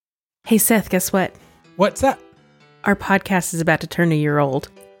Hey, Seth, guess what? What's that? Our podcast is about to turn a year old.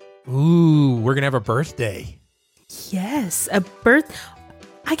 Ooh, we're going to have a birthday. Yes, a birth.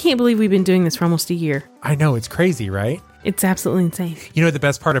 I can't believe we've been doing this for almost a year. I know, it's crazy, right? It's absolutely insane. You know what the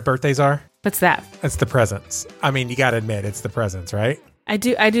best part of birthdays are? What's that? It's the presents. I mean, you got to admit, it's the presents, right? I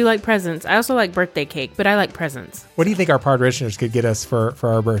do like presents. I also like birthday cake, but I like presents. What do you think our parishioners could get us for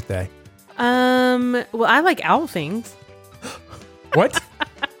our birthday? Well, I like owl things. What?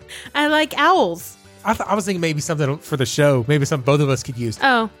 I like owls. I was thinking maybe something for the show. Maybe something both of us could use.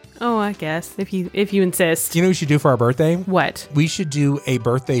 Oh, I guess if you insist. Do you know what we should do for our birthday? What? We should do a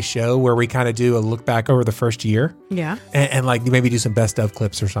birthday show where we kind of do a look back over the first year. Yeah. And like maybe do some best of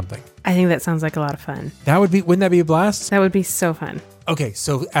clips or something. I think that sounds like a lot of fun. Wouldn't that be a blast? That would be so fun. Okay,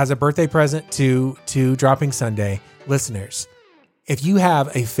 so as a birthday present to Dropping Sunday, listeners, if you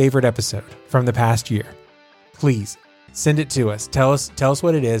have a favorite episode from the past year, please send it to us. Tell us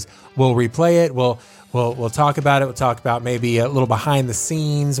what it is. We'll replay it. We'll talk about it. We'll talk about maybe a little behind the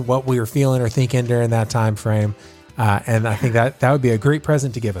scenes, what we were feeling or thinking during that time frame. And I think that would be a great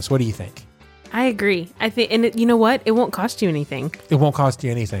present to give us. What do you think? I agree. And you know what? It won't cost you anything. It won't cost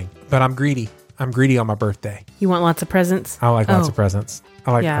you anything, but I'm greedy. I'm greedy on my birthday. You want lots of presents? I like lots of presents.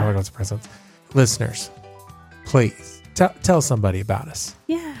 I like lots of presents. Listeners, please tell somebody about us.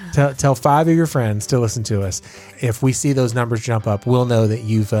 Yeah. Tell 5 of your friends to listen to us. If we see those numbers jump up, we'll know that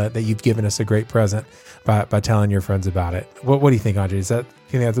you've given us a great present by telling your friends about it. What do you think, Andrea? Do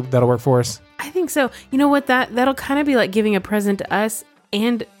you think that'll work for us? I think so. You know what? That'll kind of be like giving a present to us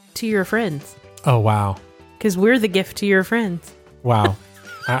and to your friends. Oh, wow. Because we're the gift to your friends. Wow.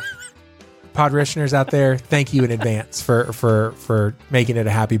 Podritioners out there, thank you in advance for making it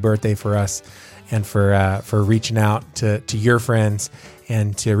a happy birthday for us and for reaching out to your friends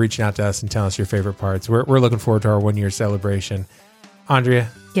and to reaching out to us and telling us your favorite parts. We're looking forward to our 1 year celebration. Andrea?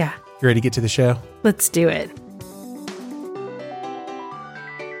 Yeah. You ready to get to the show? Let's do it.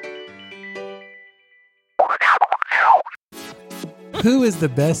 Who is the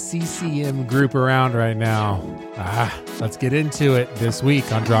best CCM group around right now? Let's get into it this week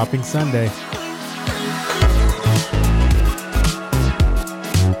on Dropping Sunday.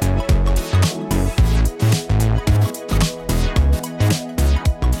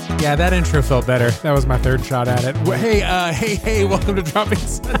 Yeah, that intro felt better. That was my third shot at it. Hey, welcome to Dropping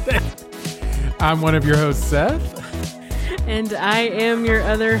Sunday. I'm one of your hosts, Seth. And I am your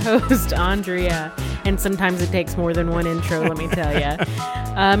other host, Andrea. And sometimes it takes more than one intro, let me tell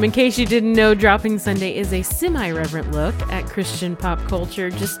you. In case you didn't know, Dropping Sunday is a semi-reverent look at Christian pop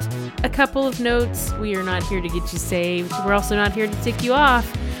culture. Just a couple of notes. We are not here to get you saved. We're also not here to tick you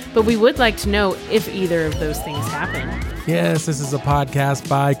off. But we would like to know if either of those things happen. Yes, this is a podcast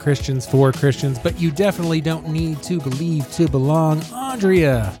by Christians for Christians, but you definitely don't need to believe to belong.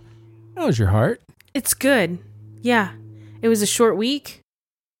 Andrea, how's your heart? It's good. Yeah. It was a short week.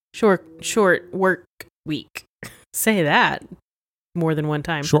 Short work week. Say that more than one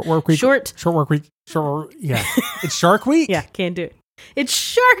time. Short work week. Short work week. Yeah. It's Shark Week? Yeah, can't do it. It's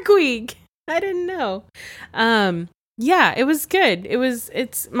Shark Week. I didn't know. Yeah, it was good.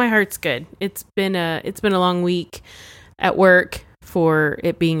 My heart's good. It's been a long week at work for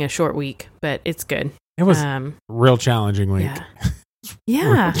it being a short week, but it's good. It was real challenging week. Yeah.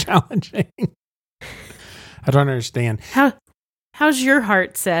 Real challenging. I don't understand. How's your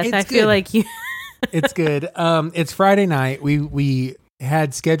heart, Seth? It's I feel good. like you. It's good. It's Friday night. We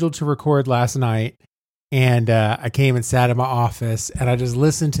had scheduled to record last night, and I came and sat in my office, and I just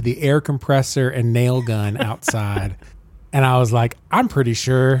listened to the air compressor and nail gun outside. And I was like, I'm pretty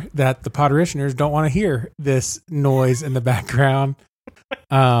sure that the Podritioners don't want to hear this noise in the background.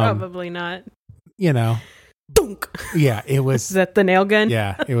 Probably not. You know. Dunk. Yeah, it was. Is that the nail gun?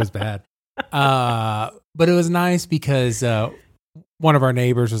 Yeah, it was bad. But it was nice because one of our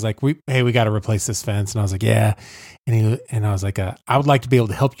neighbors was like, "Hey, we got to replace this fence," and I was like, "Yeah," and I was like, "I would like to be able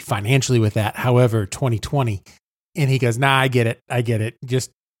to help you financially with that. However, 2020," and he goes, "Nah, I get it.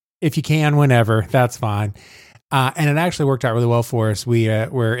 Just if you can, whenever, that's fine." And it actually worked out really well for us.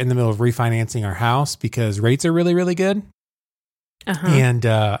 We're in the middle of refinancing our house because rates are really, really good,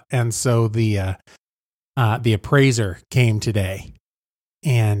 and so the appraiser came today.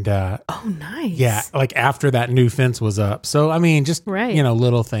 And oh, nice. Yeah, like after that new fence was up. So I mean, just right.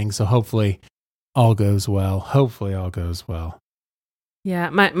 Little things. So hopefully all goes well. Yeah,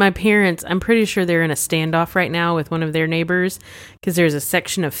 my parents, I'm pretty sure they're in a standoff right now with one of their neighbors because there's a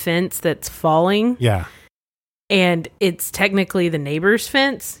section of fence that's falling. Yeah. And it's technically the neighbor's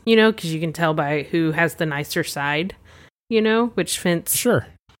fence, because you can tell by who has the nicer side, which fence.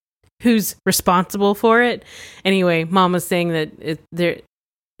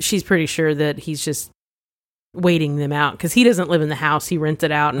 she's pretty sure that he's just waiting them out because he doesn't live in the house. He rents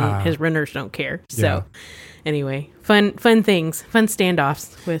it out and his renters don't care. So anyway, fun things, fun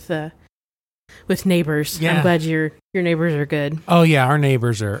standoffs with neighbors. Yeah. I'm glad your neighbors are good. Oh yeah, our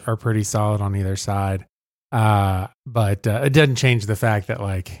neighbors are pretty solid on either side. But it doesn't change the fact that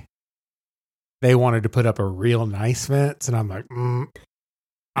like they wanted to put up a real nice fence, and I'm like,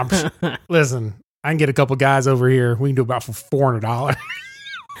 listen, I can get a couple guys over here. We can do about for $400.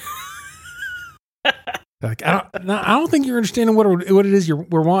 Like I don't think you're understanding what it is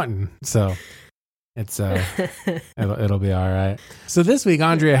we're wanting. So it's it'll be all right. So this week,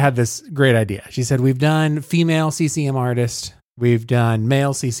 Andrea had this great idea. She said we've done female CCM artist, we've done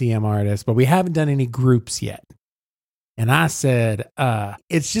male CCM artist, but we haven't done any groups yet. And I said,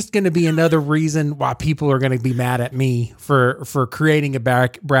 it's just going to be another reason why people are going to be mad at me for creating a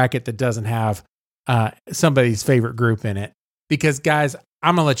bracket that doesn't have somebody's favorite group in it. Because guys,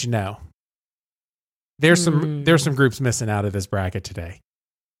 I'm gonna let you know. There's some groups missing out of this bracket today,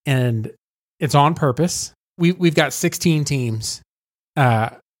 and it's on purpose. We've got 16 teams,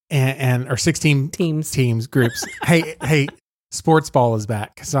 or 16 teams groups. hey, sports ball is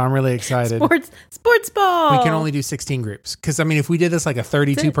back, so I'm really excited. Sports ball. We can only do 16 groups because I mean, if we did this like a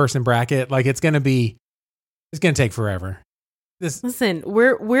 32 person bracket, like it's gonna take forever. Listen,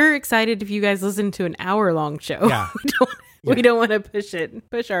 we're excited if you guys listen to an hour-long show. Yeah. We don't want to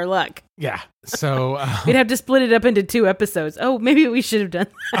push our luck. Yeah. So we'd have to split it up into 2 episodes. Oh, maybe we should have done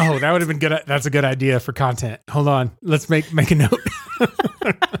that. Oh, that would have been good. That's a good idea for content. Hold on. Let's make a note.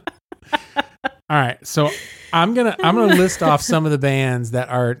 All right. So I'm going to list off some of the bands that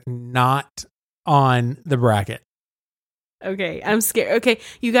are not on the bracket. Okay. I'm scared. Okay.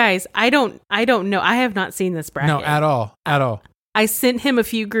 You guys, I don't know. I have not seen this bracket. No, at all. I sent him a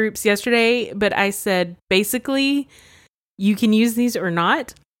few groups yesterday, but I said, basically, you can use these or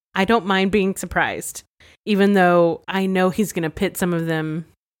not. I don't mind being surprised, even though I know he's going to pit some of them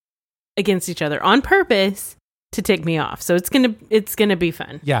against each other on purpose to tick me off. So it's gonna be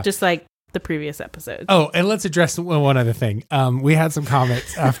fun. Yeah, just like the previous episodes. Oh, and let's address one other thing. We had some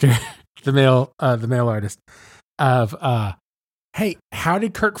comments after the male artist of hey, how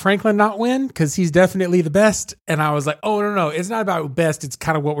did Kirk Franklin not win? Because he's definitely the best. And I was like, oh no, it's not about best. It's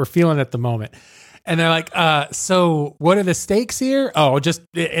kind of what we're feeling at the moment. And they're like, so what are the stakes here? Oh,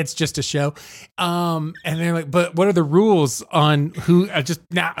 it's just a show. And they're like, but what are the rules on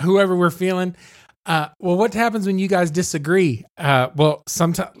whoever we're feeling? Well, what happens when you guys disagree? Well,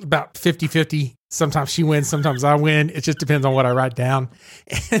 sometimes about 50-50. Sometimes she wins, sometimes I win. It just depends on what I write down.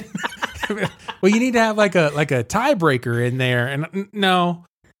 Well, you need to have like a tiebreaker in there. And no,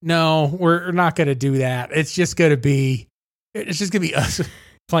 we're not going to do that. It's just going to be us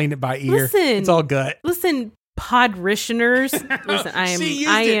playing it by ear. Listen, it's all gut. Listen, podritioners.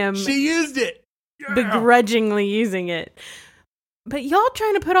 Listen, she used it. Yeah. Begrudgingly using it. But y'all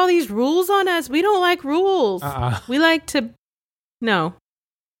trying to put all these rules on us. We don't like rules. We like to no.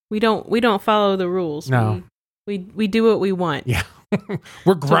 We don't follow the rules. No. We do what we want. Yeah.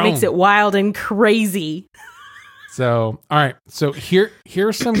 We're grown. So it makes it wild and crazy. So, all right. So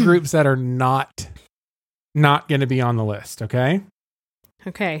here's some groups that are not going to be on the list, okay?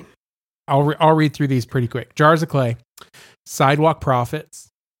 Okay. I'll read through these pretty quick. Jars of Clay, Sidewalk Prophets,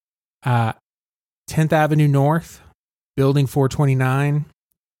 10th Avenue North, Building 429,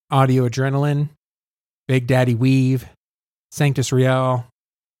 Audio Adrenaline, Big Daddy Weave, Sanctus Real.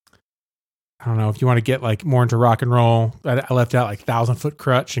 I don't know if you want to get like more into rock and roll. I left out like 1,000 Foot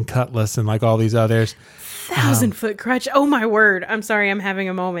Crutch and Cutlass and like all these others. 1,000 Foot Crutch. Oh my word. I'm sorry. I'm having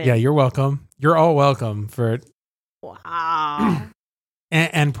a moment. Yeah, you're welcome. You're all welcome for it. Wow.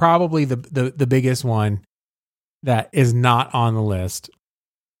 And probably the biggest one that is not on the list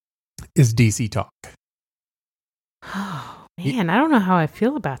is DC Talk. Oh, man, I don't know how I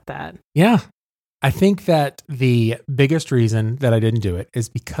feel about that. Yeah. I think that the biggest reason that I didn't do it is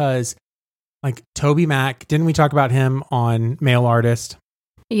because like Toby Mac, didn't we talk about him on Male Artist?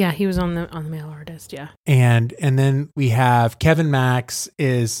 Yeah, he was on the Male Artist, yeah. And then we have Kevin Max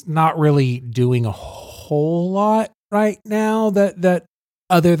is not really doing a whole lot right now that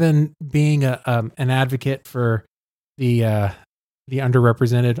other than being an advocate for the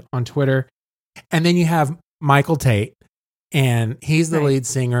underrepresented on Twitter. And then you have Michael Tate, and he's the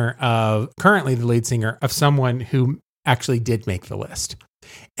currently the lead singer of someone who actually did make the list.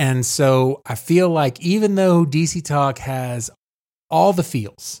 And so I feel like even though DC Talk has all the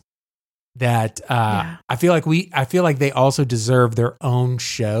feels that I feel like they also deserve their own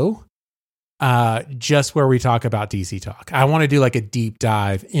show. Just where we talk about DC Talk. I want to do like a deep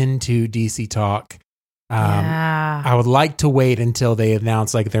dive into DC Talk I would like to wait until they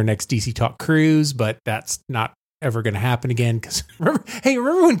announce like their next DC Talk cruise, but that's not ever going to happen again. Because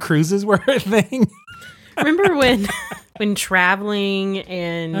remember when cruises were a thing? Remember when traveling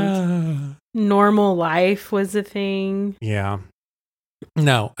and normal life was a thing? Yeah.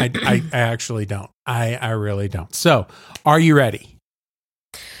 No, I actually don't. I really don't. So, are you ready?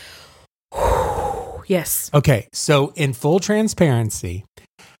 Yes. Okay. So, in full transparency,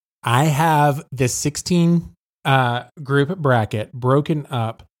 I have this 16 group bracket broken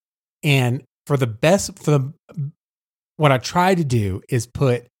up, and what I try to do is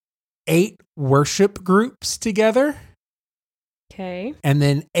put 8 worship groups together. Okay. And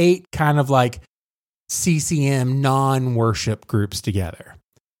then 8 kind of like CCM non-worship groups together.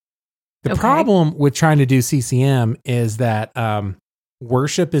 The problem with trying to do CCM is that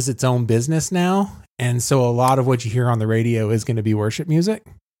worship is its own business now. And so a lot of what you hear on the radio is going to be worship music.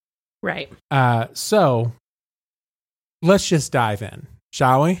 Right. So let's just dive in,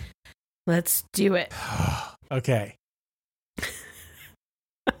 shall we? Let's do it. Okay.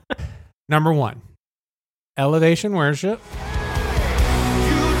 Number 1, Elevation Worship.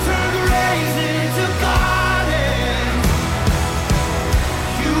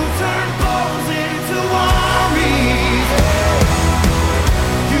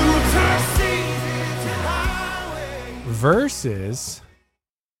 Versus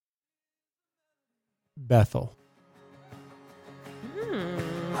Bethel.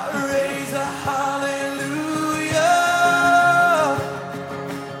 I raise a hallelujah.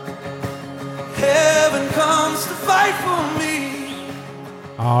 Heaven comes to fight for me.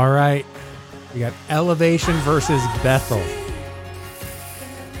 All right. We got Elevation versus Bethel.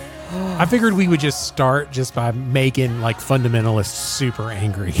 I figured we would just start just by making like fundamentalists super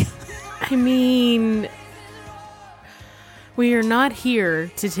angry. I mean, we are not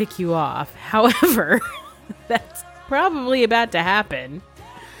here to tick you off. However, that's probably about to happen.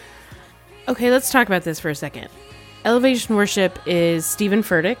 Okay, let's talk about this for a second. Elevation Worship is Stephen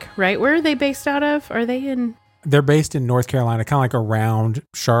Furtick, right? Where are they based out of? Are they in? They're based in North Carolina, kind of like around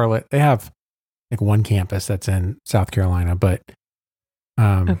Charlotte. They have like one campus that's in South Carolina, but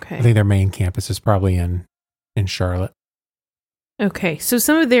I think their main campus is probably in Charlotte. Okay, so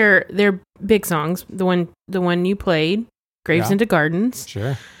some of their big songs, the one you played, Graves into Gardens.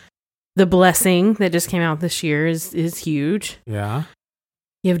 Sure. The Blessing that just came out this year is huge. Yeah.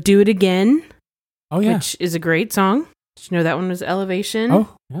 You have Do It Again. Oh, yeah. Which is a great song. Did you know that one was Elevation? Oh,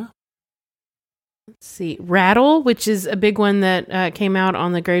 yeah. Let's see. Rattle, which is a big one that came out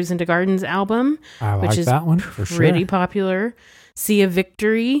on the Graves into Gardens album. I like that one for sure. Pretty popular. Sea of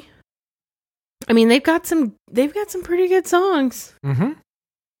Victory. I mean, they've got some pretty good songs. Mm-hmm.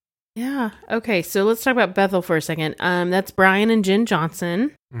 Yeah. Okay, so let's talk about Bethel for a second. That's Brian and Jen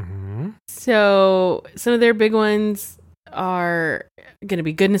Johnson. Mm-hmm. So some of their big ones are going to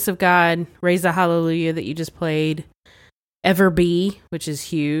be Goodness of God, Raise the Hallelujah that you just played, Ever Be, which is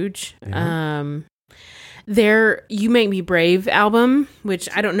huge. Yeah. Their You Make Me Brave album, which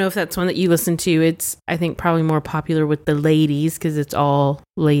I don't know if that's one that you listen to. It's, I think, probably more popular with the ladies because it's all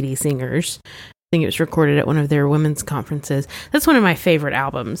lady singers. I think it was recorded at one of their women's conferences. That's one of my favorite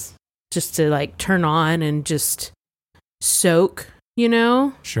albums, just to like turn on and just soak, you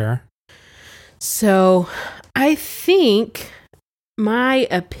know? Sure. So I think my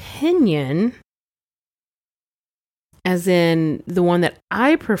opinion, as in the one that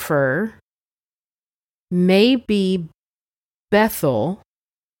I prefer, may be Bethel.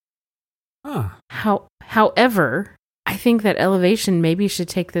 Huh. However, I think that Elevation maybe should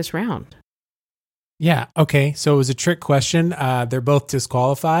take this round. Yeah. Okay. So it was a trick question. They're both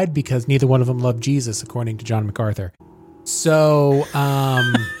disqualified because neither one of them loved Jesus, according to John MacArthur. So,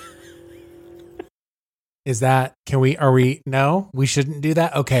 no, we shouldn't do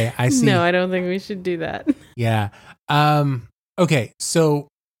that. Okay. I see. No, I don't think we should do that. Yeah. Okay. So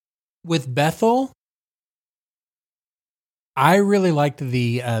with Bethel, I really liked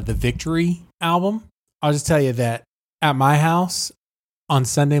the Victory album. I'll just tell you that at my house on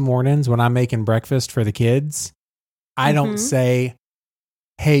Sunday mornings when I'm making breakfast for the kids, I don't say,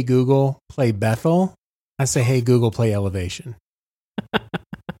 "Hey Google, play Bethel." I say, "Hey Google, play Elevation."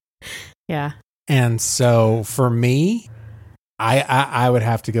 Yeah. And so for me, I would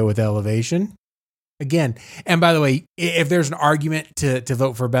have to go with Elevation again. And by the way, if there's an argument to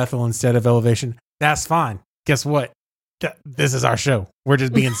vote for Bethel instead of Elevation, that's fine. Guess what? This is our show. We're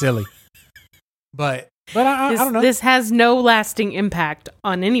just being silly. But I don't know. This has no lasting impact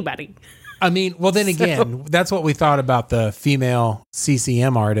on anybody. I mean, well, then again, that's what we thought about the female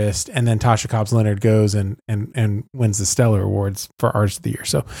CCM artist, and then Tasha Cobbs Leonard goes and wins the Stellar Awards for Artist of the Year.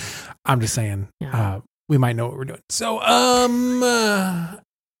 So I'm just saying, we might know what we're doing. So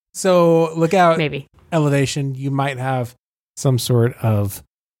so look out. Maybe. Elevation, you might have some sort of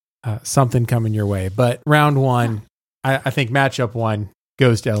something coming your way. But round one, I think matchup one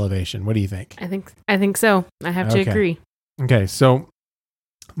goes to Elevation. What do you think? I think so. I have to Okay. agree. Okay, so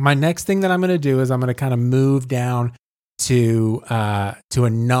my next thing that I'm going to do is I'm going to kind of move down to a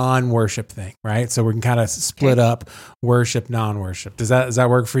non-worship thing, right? So we can kind of split up worship, non-worship. Does that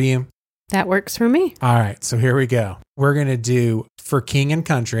work for you? That works for me. All right, so here we go. We're going to do For King and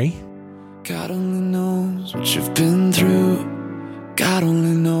Country. God only knows what you've been through. God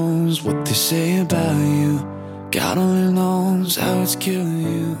only knows what they say about you. God only knows how it's killing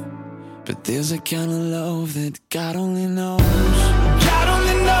you. But there's a kind of love that God only knows. God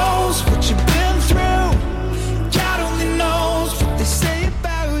only knows what you've been through. God only knows what they say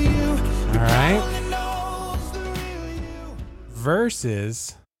about you. All right. God only knows the real you.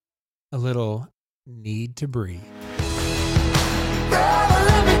 Versus a little Need to Breathe. Never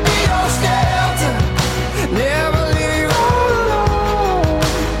let me be your shelter. Never leave you all alone.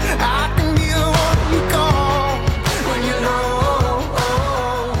 I can be the one you call when you know.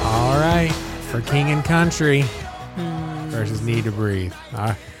 All right, For King and Country versus Need to Breathe. All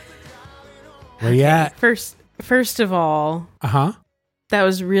right. Where you at? First of all, Uh-huh. that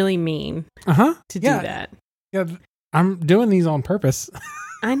was really mean Uh-huh. to Yeah. do that. Yeah, I'm doing these on purpose.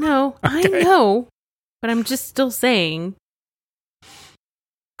 I know. I Okay. know. But I'm just still saying.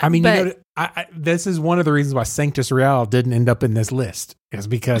 I mean, But- you know, this is one of the reasons why Sanctus Real didn't end up in this list, is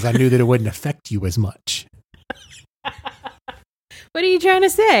because I knew that it wouldn't affect you as much. What are you trying to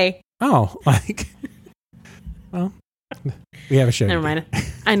say? Oh, like, well, we have a show. Never to do.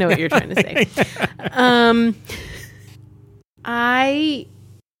 mind. I know what you're trying to say.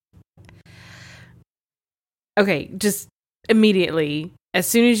 Okay, just immediately, as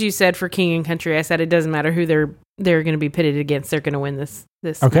soon as you said For King and Country, I said it doesn't matter who they're going to be pitted against. They're going to win this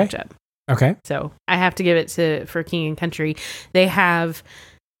Okay. matchup. Okay. So I have to give it to For King and Country. They have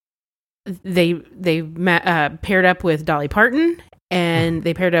paired up with Dolly Parton, and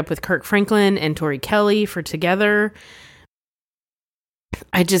they paired up with Kirk Franklin and Tori Kelly for Together.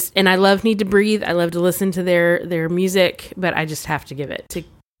 I love Need to Breathe. I love to listen to their music, but I just have to give it to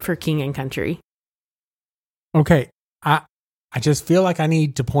For King and Country. Okay. I just feel like I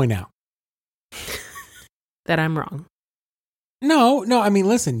need to point out. That I'm wrong. No. I mean,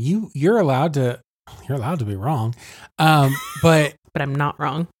 listen, you're allowed to be wrong, but But I'm not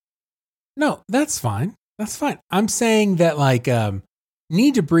wrong. no, that's fine. That's fine. I'm saying that like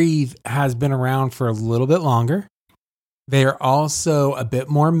Need to Breathe has been around for a little bit longer. They're also a bit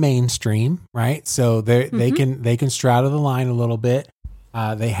more mainstream, right? So they can straddle the line a little bit.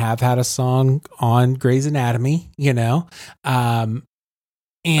 They have had a song on Grey's Anatomy, you know. And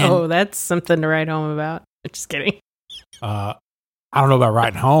That's something to write home about. Just kidding. I don't know about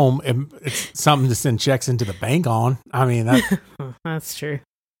riding home. It's something to send checks into the bank on. I mean, That's true.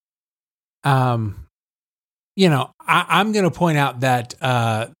 you know, I'm going to point out that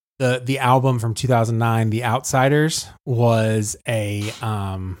the album from 2009, The Outsiders, was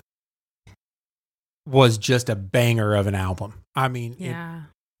just a banger of an album. I mean, Yeah.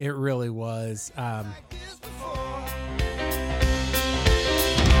 it really was.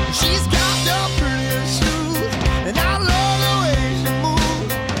 She's got the prettiest shoes, and I love the way she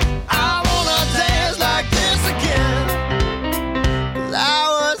moves. I wanna dance like this again. 'Cause I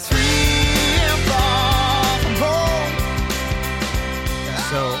was free and far from home.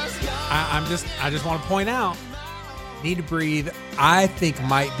 So I just want to point out, Need to Breathe, I think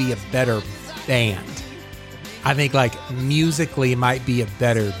might be a better band. I think like musically might be a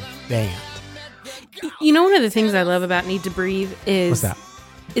better band. You know, one of the things I love about Need to Breathe is What's that?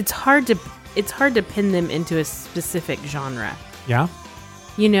 it's hard to pin them into a specific genre. Yeah.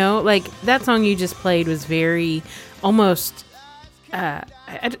 You know, like that song you just played was very almost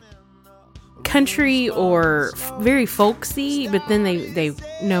country or very folksy, but then they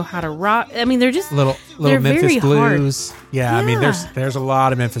know how to rock. I mean, they're just Little they're Memphis very hard. blues. Yeah, I mean Yeah. there's a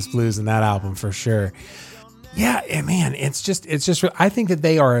lot of Memphis blues in that album for sure. Yeah, and man, it's just I think that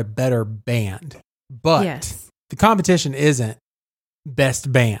they are a better band. But Yes. the competition isn't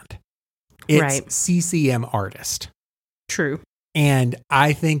best band. It's Right. CCM artist. True. And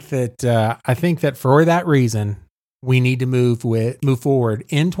I think that for that reason, we need to move forward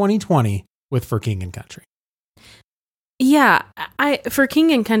in 2020 with For King and Country. Yeah, For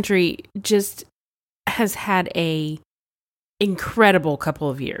King and Country just has had a incredible couple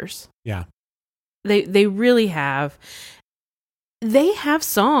of years. Yeah. They really have. They have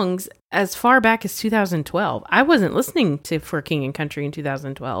songs as far back as 2012. I wasn't listening to For King and Country in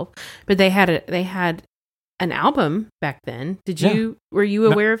 2012, but they had an album back then. Were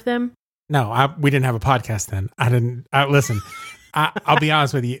you aware of them? No, we didn't have a podcast then. Listen, I'll be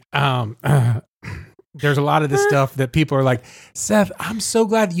honest with you. There's a lot of this stuff that people are like, Seth, I'm so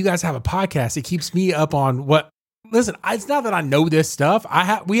glad that you guys have a podcast. It keeps me up on what. Listen, it's not that I know this stuff.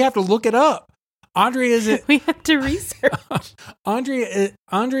 We have to look it up. Andrea isn't. We have to research. Andrea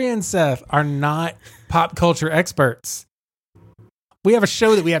and Seth are not pop culture experts. We have a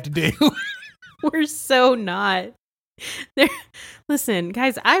show that we have to do. We're so not. Listen,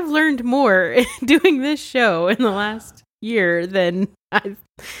 guys, I've learned more doing this show in the last year than I've.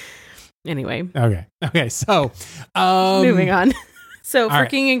 Anyway. Okay. So, moving on. So for right.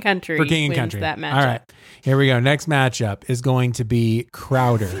 King and Country, wins that matchup. All right. Here we go. Next matchup is going to be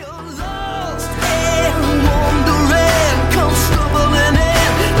Crowder.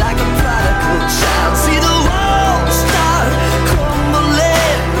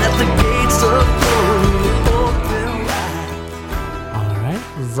 All right.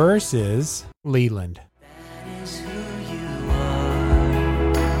 Versus Leland.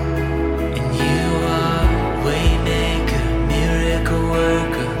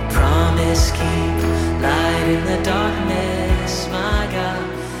 In the darkness, my God,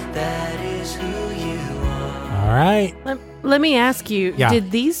 that is who you are. All right. Let me ask you, Yeah.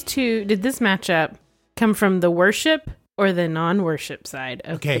 did this matchup come from the worship or the non-worship side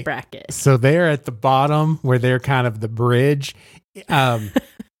of the bracket? So they're at the bottom where they're kind of the bridge.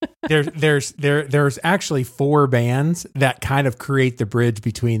 There's actually 4 bands that kind of create the bridge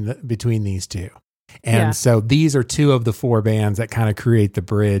between these two. And so these are 2 of the 4 bands that kind of create the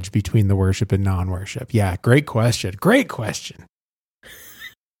bridge between the worship and non-worship. Yeah, great question.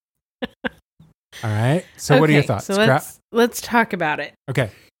 All right. So what are your thoughts? So let's talk about it. Okay.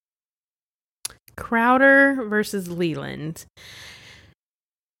 Crowder versus Leland.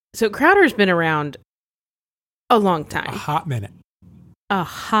 So Crowder's been around a long time. A hot minute.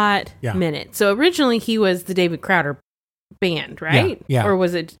 Minute. So originally he was the David Crowder band, right? Yeah. Or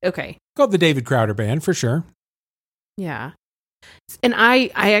was it okay? Called the David Crowder Band for sure. Yeah. And I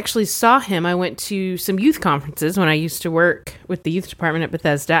actually saw him. I went to some youth conferences when I used to work with the youth department at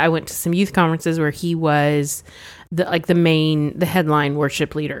Bethesda. I went to some youth conferences where he was the headline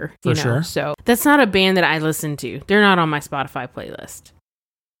worship leader. For sure. So that's not a band that I listen to. They're not on my Spotify playlist.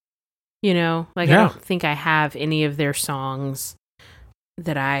 I don't think I have any of their songs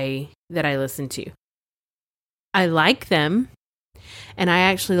that I listen to. I like them. And I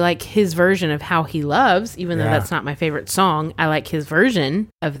actually like his version of How He Loves, even though that's not my favorite song. I like his version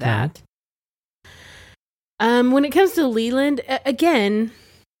of that. When it comes to Leland, again,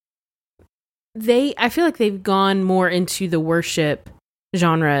 I feel like they've gone more into the worship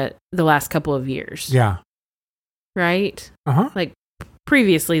genre the last couple of years. Yeah. Right? Uh-huh. Like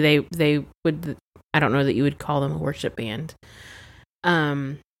previously they would, I don't know that you would call them a worship band.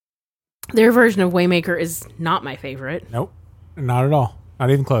 Their version of Waymaker is not my favorite. Nope. Not at all. Not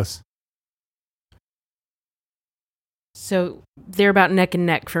even close. So they're about neck and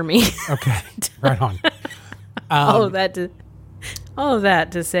neck for me. Okay. Right on. All of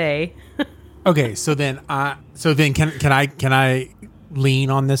that to say. Okay, so then can I lean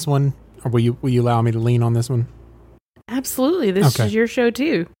on this one, or will you allow me to lean on this one? Absolutely. This is your show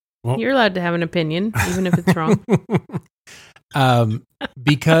too. Well, you're allowed to have an opinion, even if it's wrong.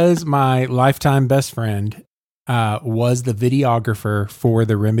 Because my lifetime best friend was the videographer for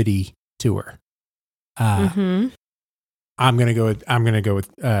the Remedy tour. I'm gonna go with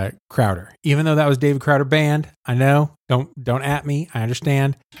Crowder, even though that was David Crowder Band. I know, don't at me. I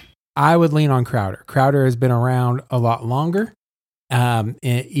understand. I would lean on Crowder. Crowder has been around a lot longer,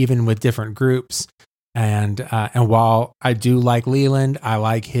 even with different groups. And while I do like Leland, I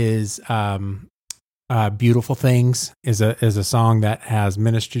like his "Beautiful Things" is a song that has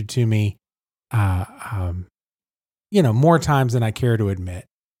ministered to me, more times than I care to admit.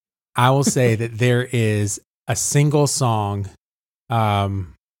 I will say that there is a single song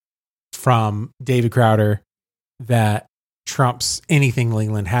from David Crowder that trumps anything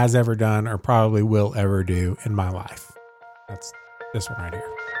Leland has ever done or probably will ever do in my life. That's this one right here.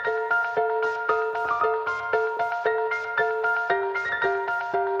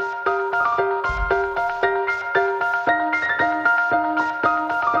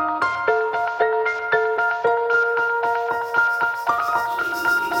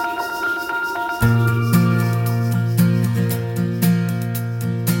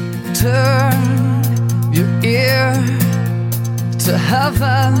 Turn your ear to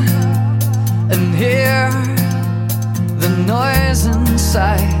heaven and hear the noise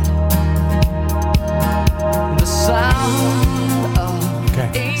inside, the sound of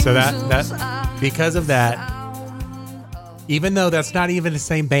Okay, so that because of that, Even though that's not even the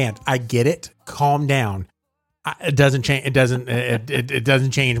same band. I get it. Calm down. It doesn't change. It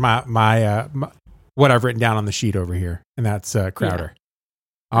doesn't change my what I've written down on the sheet over here, and that's Crowder.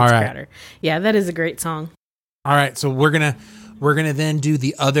 Yeah, all right. Crowder. Yeah, that is a great song. All right. So we're gonna then do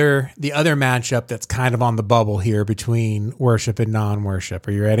the other matchup that's kind of on the bubble here between worship and non-worship.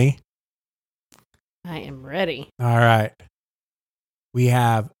 Are you ready? I am ready. All right. We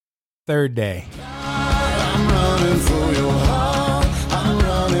have Third Day. I'm running for your heart. I'm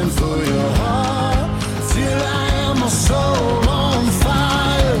running for your heart. Feel I am my soul on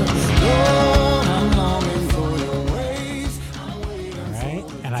fire. Lord, I'm longing for your ways. I'm waiting. All right.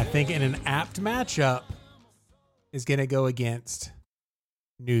 And I think in an apt matchup is going to go against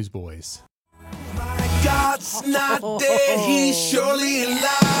Newsboys. My God's not dead. He's surely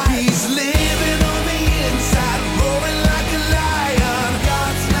alive. He's living on the inside, roaring like a lion.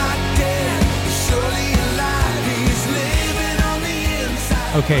 God's not dead. He's surely alive. He's living on the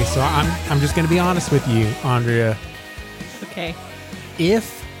inside. Okay, so I'm just going to be honest with you, Andrea. Okay.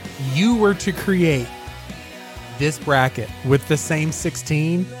 If you were to create this bracket with the same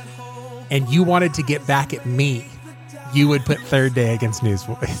 16 and you wanted to get back at me, you would put Third Day against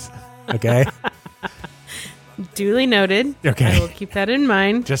Newsboys. Okay? Duly noted. Okay. I will keep that in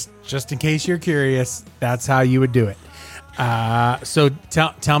mind. Just in case you're curious, that's how you would do it. So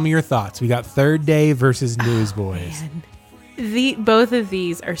tell me your thoughts. We got Third Day versus Newsboys. Both of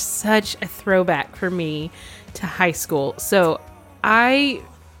these are such a throwback for me to high school. So I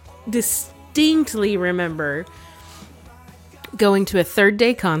distinctly remember going to a Third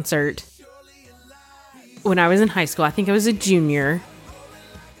Day concert when I was in high school. I think I was a junior.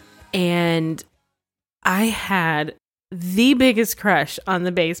 And I had the biggest crush on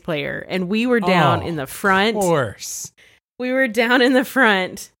the bass player. And we were down in the front. Of course. We were down in the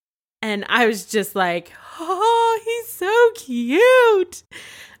front. And I was just like, oh, he's so cute.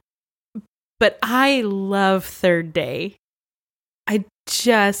 But I love Third Day. I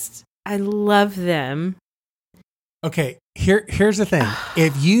love them. Okay, here's the thing.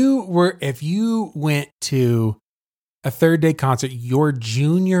 If you went to a Third Day concert your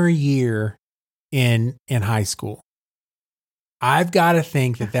junior year in high school, I've got to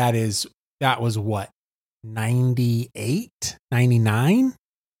think that was what, 98, 99?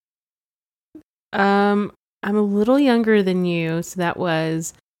 I'm a little younger than you, so that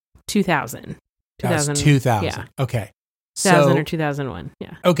was 2000. That was 2000. Yeah. Okay. 2000 or 2001.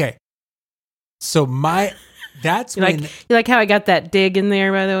 Yeah. Okay. So that's you when you like how I got that dig in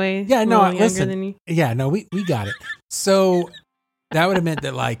there, by the way? Yeah, no, younger listen. than you. Yeah, no, we got it. So that would have meant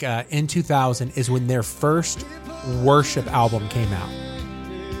that in 2000 is when their first worship album came out.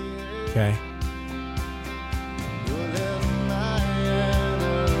 Okay.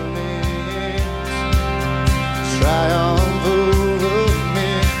 Triumph over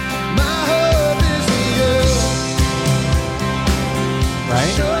me. My hope is in you.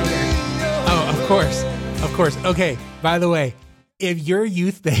 Right? Oh, of course. Of course. Okay. By the way, if your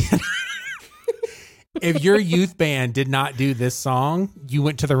youth band did not do this song, you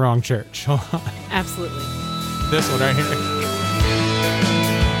went to the wrong church. Hold on. Absolutely. This one right here.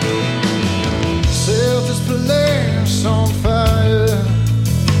 Set this place on fire.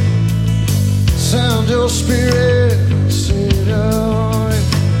 Sound your spirit, set away.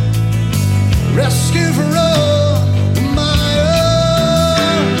 Rescue for all my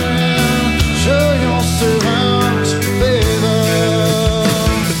own. Show your servants favor.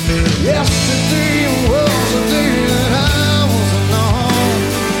 Yesterday was a day that I was alone.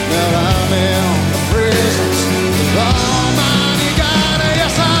 Now I'm in the presence of Almighty God.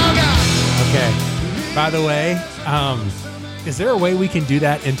 Yes, I got. Okay. By the way, is there a way we can do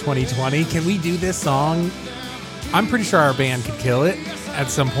that in 2020? Can we do this song? I'm pretty sure our band could kill it at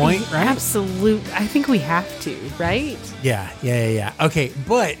some point, right? Absolute. I think we have to, right? Yeah. Okay,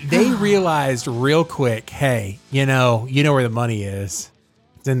 but they realized real quick, hey, you know where the money is.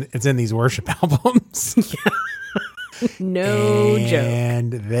 It's in these worship albums. No joke.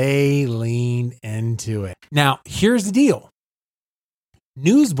 And they leaned into it. Now, here's the deal.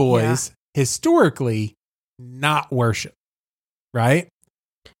 Newsboys, historically, not worship, right?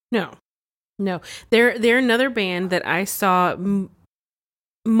 No. They're another band that I saw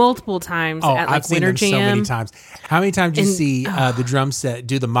multiple times at I've seen Winter them Jam. so many times. How many times do you see the drum set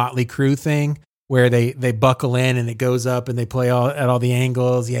do the Motley Crue thing where they buckle in and it goes up and they play at all the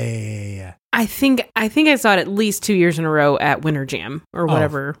angles? Yeah. I think I saw it at least 2 years in a row at Winter Jam or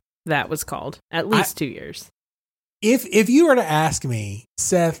whatever that was called. At least 2 years. If you were to ask me,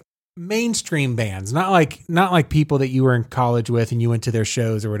 Seth, mainstream bands, not like people that you were in college with and you went to their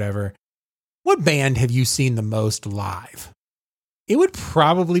shows or whatever, what band have you seen the most live? it would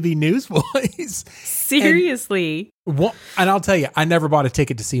probably be Newsboys. Seriously. And I'll tell you, I never bought a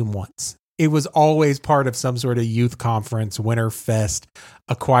ticket to see him once. It was always part of some sort of youth conference, Winterfest,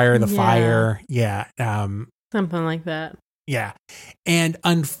 Acquire the Fire. Yeah. Something like that. Yeah. And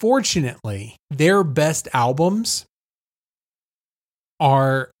unfortunately, their best albums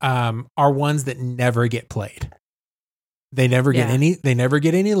are ones that never get played. They never get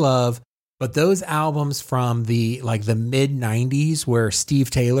any love. But those albums from the mid 90s where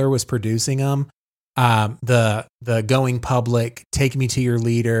Steve Taylor was producing them, the Going Public, Take Me to Your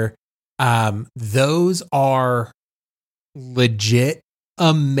Leader, those are legit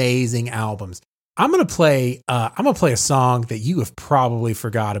amazing albums. I'm gonna play a song that you have probably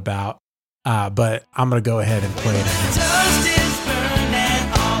forgot about, but I'm gonna go ahead and play it. Toast is burned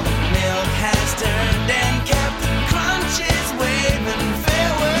and all the milk has turned and Captain Crunch is waving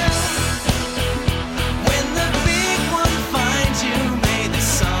farewell. When the big one finds you, may the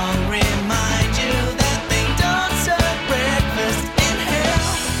song remind you that they don't serve breakfast in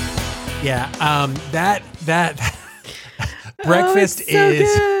hell. Yeah, that Breakfast it's so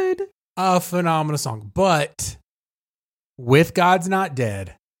is good. a phenomenal song, but with God's Not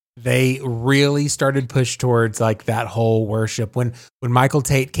Dead, they really started push towards like that whole worship. When Michael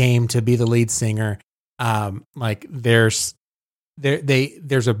Tate came to be the lead singer, there's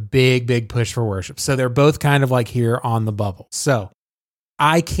a big push for worship. So they're both kind of like here on the bubble. So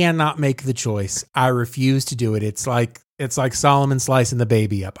I cannot make the choice. I refuse to do it. It's like Solomon slicing the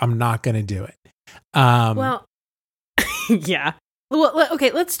baby up. I'm not going to do it. Well, yeah. Well,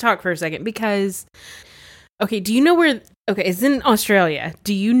 okay, let's talk for a second because, okay, do you know where, okay, it's in Australia.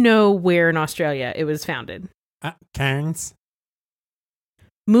 Do you know where in Australia it was founded? Cairns?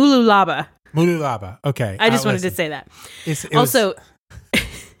 Mooloolaba. Mooloolaba. Okay. I just wanted to say that. It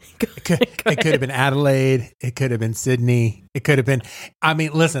could have been Adelaide. It could have been Sydney. It could have been, I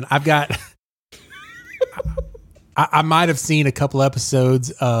mean, listen, I've got, I might have seen a couple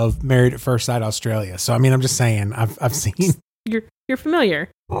episodes of Married at First Sight Australia. So, I mean, I'm just saying, I've seen. You're familiar.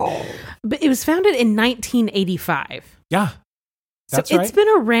 Oh. But it was founded in 1985. Yeah. That's right. It's been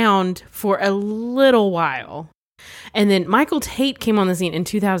around for a little while. And then Michael Tate came on the scene in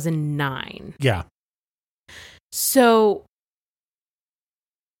 2009. Yeah. So,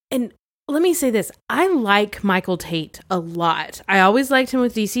 and let me say this. I like Michael Tate a lot. I always liked him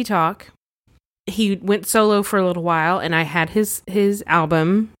with DC Talk. He went solo for a little while, and I had his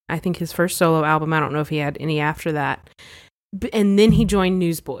album. I think his first solo album. I don't know if he had any after that. And then he joined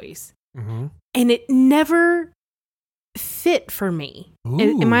Newsboys. Mm-hmm. And it never fit for me.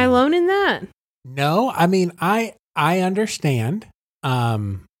 Am I alone in that? No, I mean, I understand. I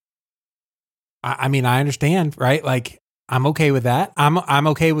mean, I understand, right? Like, I'm okay with that. I'm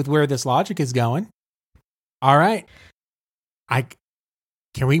okay with where this logic is going. All right.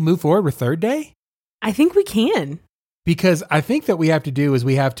 Can we move forward with Third Day? I think we can. Because I think that we have to do is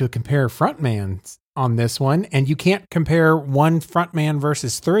we have to compare frontmans on this one, and you can't compare one frontman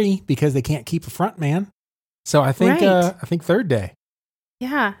versus three because they can't keep a frontman. So I think I think Third Day.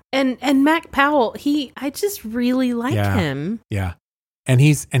 Yeah. And Mac Powell, I just really like him. Yeah. And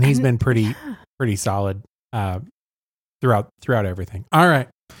he's been pretty solid throughout everything. All right.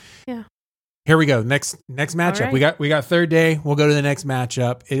 Yeah. Here we go. Next matchup. Right. We got Third Day. We'll go to the next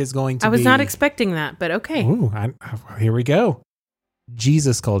matchup. It is going to be. I was not expecting that, but okay. Ooh, here we go.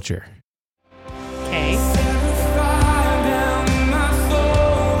 Jesus Culture. Okay.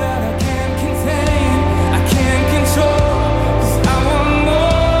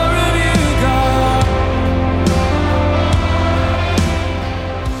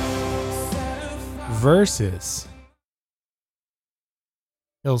 Versus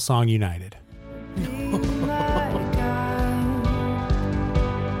Hillsong United.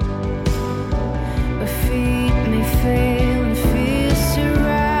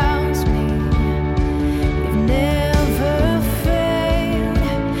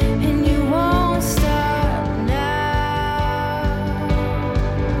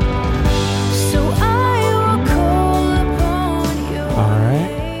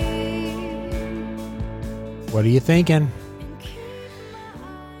 What are you thinking?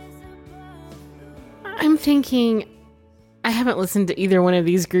 I'm thinking I haven't listened to either one of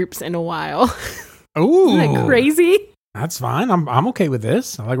these groups in a while. Ooh. Isn't that crazy? That's fine. I'm okay with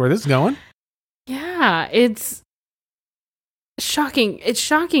this. I like where this is going. Yeah, it's shocking. It's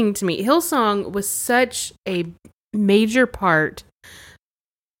shocking to me. Hillsong was such a major part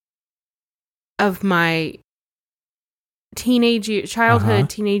of my teenage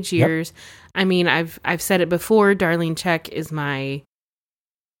years. I mean, I've said it before. Darlene Check is my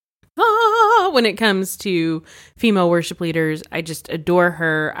not when it comes to female worship leaders. I just adore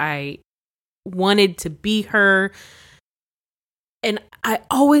her. I wanted to be her. And I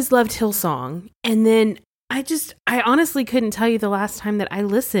always loved Hillsong. And then I honestly couldn't tell you the last time that I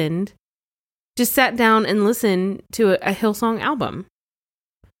just sat down and listened to a Hillsong album.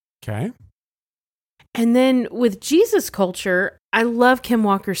 Okay. And then with Jesus culture, I love Kim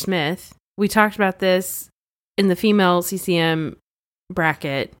Walker Smith. We talked about this in the female CCM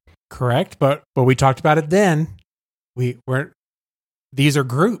bracket. Correct. But we talked about it then. These are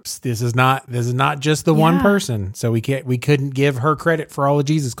groups. This is not just the one person. So we couldn't give her credit for all of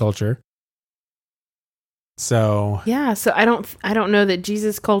Jesus culture. So yeah, so I don't know that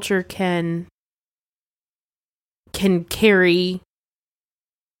Jesus culture can carry.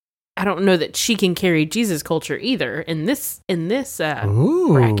 I don't know that she can carry Jesus culture either in this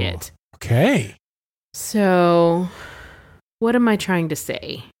bracket. Okay. So, what am I trying to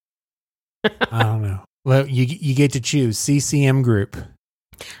say? I don't know. Well, you get to choose CCM group.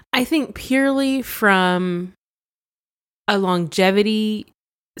 I think purely from a longevity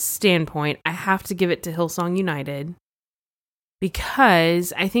standpoint, I have to give it to Hillsong United,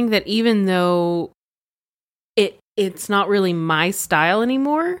 because I think that even though it's not really my style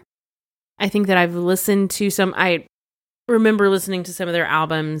anymore, I think that I've listened to I remember listening to some of their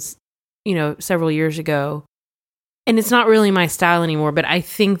albums, several years ago, and it's not really my style anymore, but I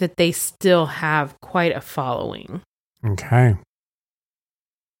think that they still have quite a following. Okay.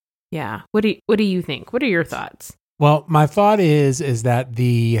 Yeah. What do you think? What are your thoughts? Well, my thought is that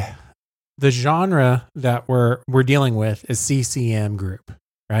the genre that we're dealing with is CCM group,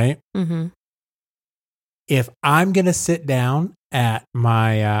 right? Mm-hmm. If I'm going to sit down at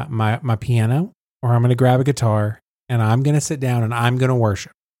my my piano, or I'm going to grab a guitar and I'm going to sit down and I'm going to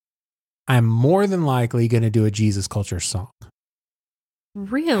worship, I'm more than likely going to do a Jesus culture song.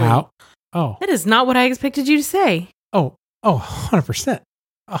 Really? How? Oh. That is not what I expected you to say. Oh, 100%.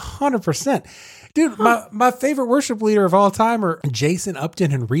 100%. Dude, my favorite worship leader of all time are Jason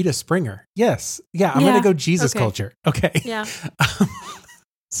Upton and Rita Springer. Yes. Yeah, I'm going to go Jesus culture. Okay. Yeah.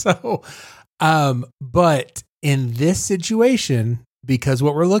 So, but in this situation, because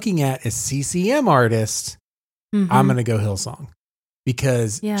what we're looking at is CCM artists, I'm going to go Hillsong,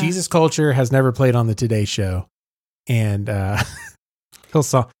 because Jesus culture has never played on the Today Show, and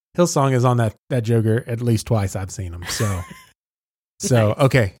Hillsong is on that Joker at least twice. I've seen them. So Nice.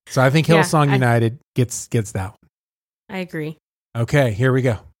 Okay. So I think Hillsong United gets that one. I agree. Okay, here we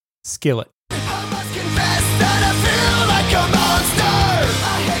go. Skillet. I must confess that I feel like a monster.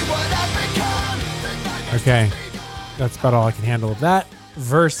 I hate what I've become. Okay, that's about all I can handle of that.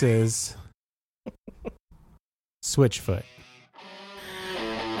 Versus Switchfoot.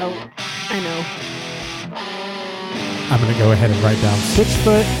 Oh, I know. I'm going to go ahead and write down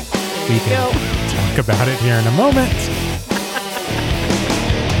Switchfoot. We can talk about it here in a moment.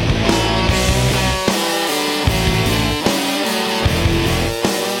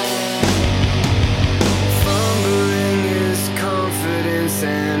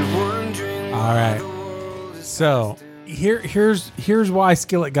 All right. So here's why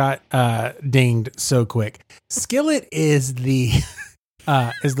Skillet got dinged so quick. Skillet is the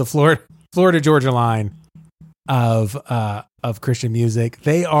Florida Georgia line of Christian music.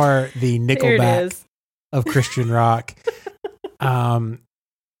 They are the Nickelback of Christian rock. And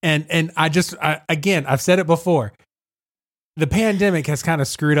I've said it before. The pandemic has kind of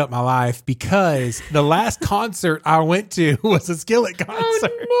screwed up my life, because the last concert I went to was a Skillet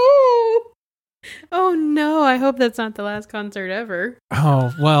concert. Oh no, I hope that's not the last concert ever.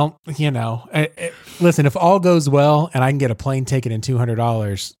 Oh, well, listen, if all goes well and I can get a plane ticket and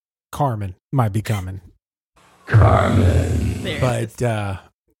 $200, Carmen might be coming. But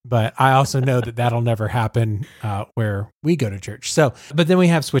I also know that that'll never happen where we go to church. So, but then we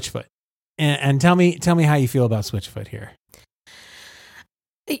have Switchfoot, and tell me how you feel about Switchfoot here.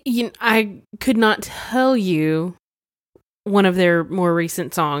 I could not tell you one of their more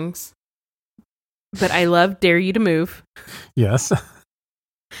recent songs, but I love Dare You to Move. Yes.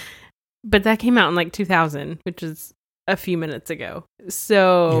 But that came out in like 2000, which is a few minutes ago.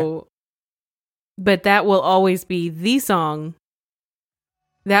 So, but that will always be the song.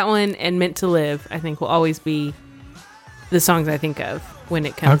 That one and Meant to Live, I think, will always be the songs I think of when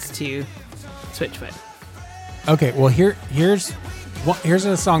it comes to Switchfoot. Okay, well, here's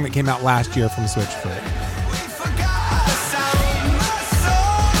a song that came out last year from Switchfoot.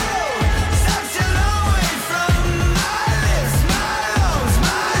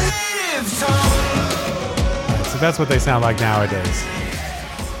 That's what they sound like nowadays.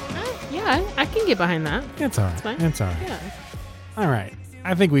 Yeah, I can get behind that. It's all right. It's fine. It's all right. Yeah. All right.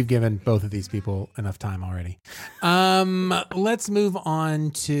 I think we've given both of these people enough time already. Let's move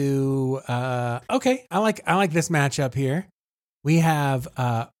on to okay. I like this matchup here. We have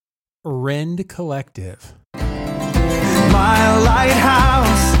Rend Collective. My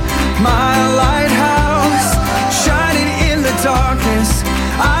lighthouse, shining in the darkness.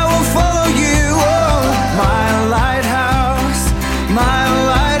 I will follow you. Oh, my lighthouse,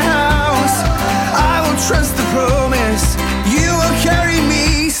 I will trust the promise. You will carry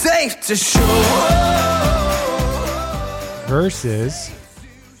me safe to shore. Versus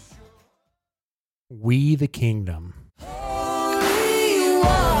We the Kingdom. Holy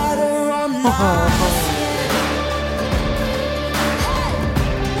water on my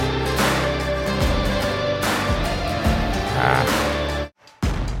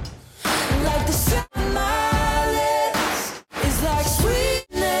like the sound of my lips is like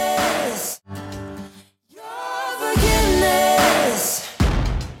sweetness. Your forgiveness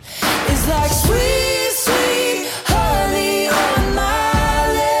is like sweet, sweet honey on my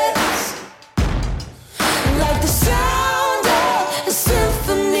lips. Like the sound of a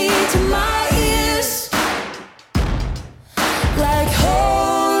symphony to my ears. Like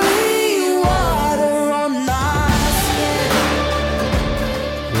holy water on my skin.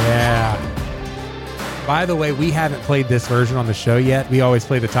 Yeah. By the way, we haven't played this version on the show yet. We always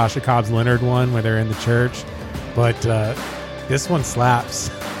play the Tasha Cobbs Leonard one where they're in the church. But this one slaps.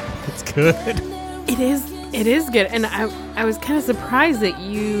 It's good. It is good. And I was kind of surprised that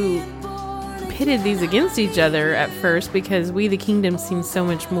you pitted these against each other at first, because We the Kingdom seems so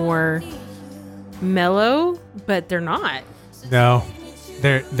much more mellow, but they're not. No,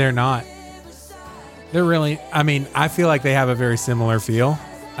 they're not. They're really, I mean, I feel like they have a very similar feel.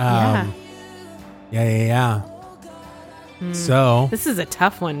 Yeah. So, This is a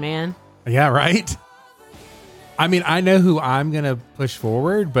tough one, man. yeah, right? I mean, I know who I'm going to push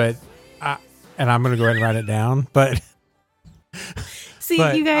forward, and I'm going to go ahead and write it down, but See,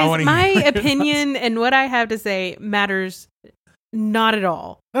 But you I guys, wanna my hear- opinion and what I have to say matters not at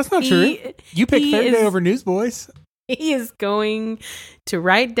all. that's not true. You picked he Thursday is- over Newsboys. He is going to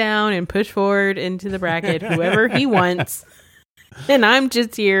write down and push forward into the bracket whoever he wants. And I'm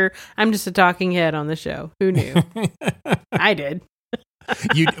just here. I'm just a talking head on the show. Who knew? I did.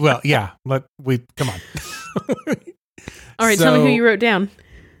 Well, yeah, come on. All right, tell me who you wrote down.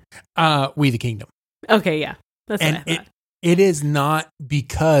 We the Kingdom. Okay, yeah. That's And what I thought. it is not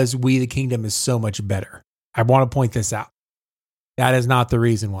because We the Kingdom is so much better. I want to point this out. That is not the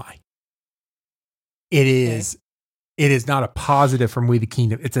reason why. It is not a positive from We the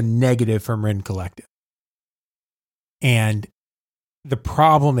Kingdom. It's a negative from Rend Collective. And the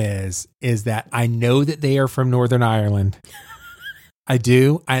problem is that I know that they are from Northern Ireland. I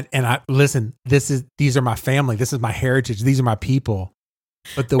do. I listen, these are my family. This is my heritage. These are my people.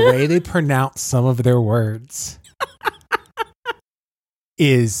 But the way they pronounce some of their words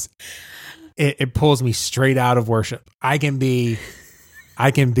it pulls me straight out of worship. I can be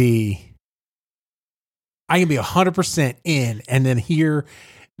 100% in, and then hear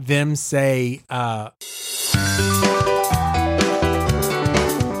them say,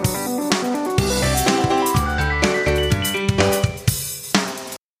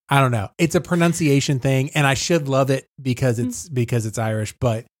 I don't know. It's a pronunciation thing, and I should love it because it's Irish.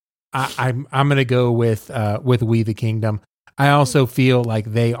 But I'm gonna go with We the Kingdom. I also feel like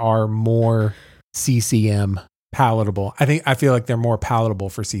they are more CCM palatable. I feel like they're more palatable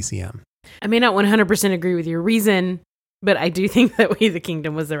for CCM. I may not 100% agree with your reason, but I do think that We the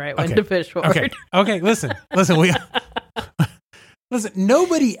Kingdom was the right one to push forward. Okay. Listen. Listen.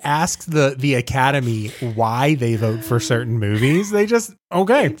 Nobody asks the Academy why they vote for certain movies. They just All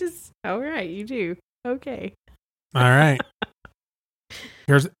right, you do. Okay. All right.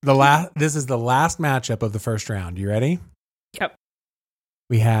 This is the last matchup of the first round. You ready? Yep.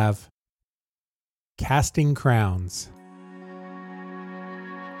 We have Casting Crowns.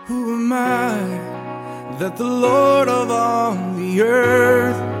 Who am I that the Lord of all the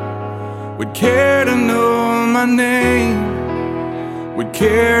earth would care to know my name, would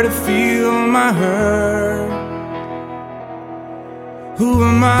care to feel my hurt? Who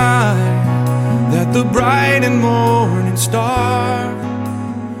am I that the bright and morning star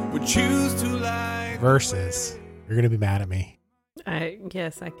would choose to light Versus, you're going to be mad at me. I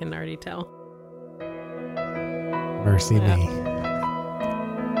guess I can already tell. Mercy Yeah. me.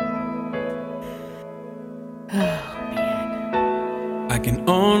 Oh, man. I can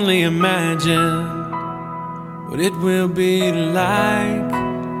only imagine what it will be like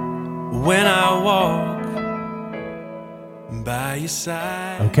when I walk by your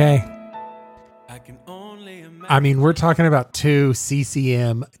side. Okay. I can only I mean, we're talking about two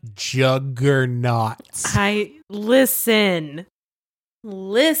CCM juggernauts. Listen.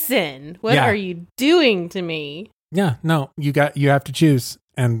 What Yeah. are you doing to me? Yeah, no, you have to choose,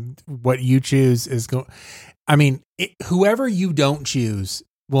 and what you choose is whoever you don't choose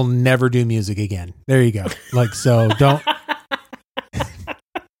will never do music again. There you go. Like, so don't.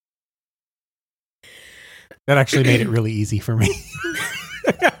 That actually made it really easy for me.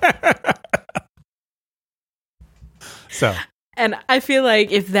 So, And I feel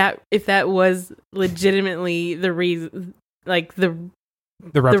like if that was legitimately the reason, like the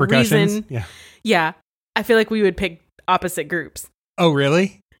repercussions. reason- yeah, I feel like we would pick opposite groups. Oh,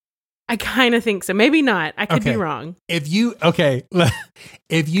 really? I kind of think so. Maybe not. I could Okay. be wrong. If you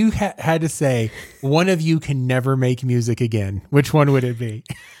had to say one of you can never make music again, which one would it be?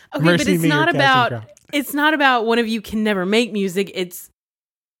 Okay, Mercy but it's Me or not Casting about Crowns? it's not about one of you can never make music.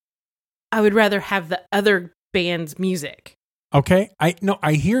 I would rather have the other band's music. Okay, I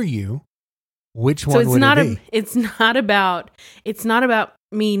hear you. Which So one it's would not it be? it's not about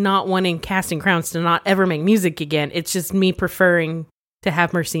me not wanting Casting Crowns to not ever make music again. It's just me preferring to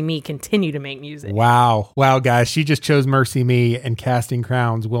have Mercy Me continue to make music. Wow, guys, she just chose Mercy Me, and Casting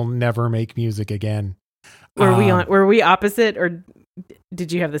Crowns will never make music again. Were we opposite, or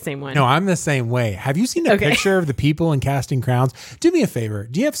did you have the same one? No, I'm the same way. Have you seen a Okay. picture of the people in Casting Crowns? Do me a favor.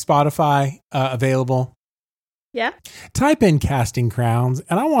 Do you have Spotify available? Yeah. Type in Casting Crowns,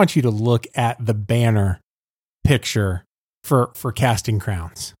 and I want you to look at the banner picture for Casting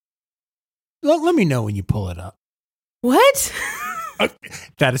Crowns. Let me know when you pull it up. What?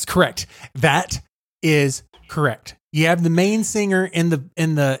 That is correct. That is correct. You have the main singer in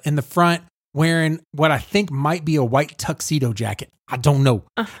the front wearing what I think might be a white tuxedo jacket. I don't know.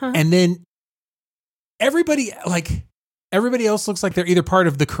 Uh-huh. And then everybody else looks like they're either part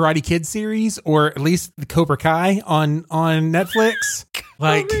of the Karate Kid series or at least the Cobra Kai on Netflix.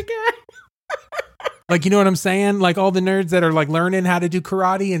 Like, oh my God. like, you know what I'm saying? Like all the nerds that are like learning how to do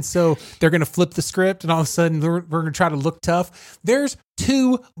karate. And so they're going to flip the script and all of a sudden we're going to try to look tough. There's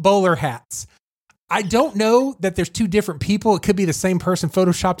two bowler hats. I don't know that there's two different people. It could be the same person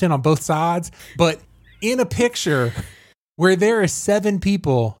photoshopped in on both sides, but in a picture where there are 7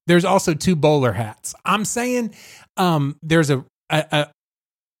 people, there's also 2 bowler hats. I'm saying, there's a blue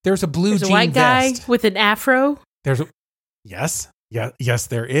There's a jean white guy vest. with an afro. Yes,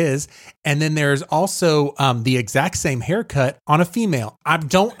 there is. And then there's also the exact same haircut on a female. I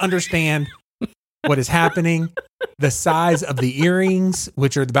don't understand what is happening. The size of the earrings,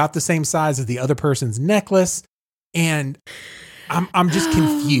 which are about the same size as the other person's necklace, and I'm just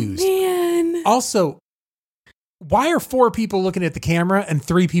confused. Man. Also, why are 4 people looking at the camera and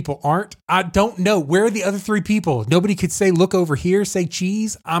 3 people aren't? I don't know. Where are the other 3 people? Nobody could say, look over here, say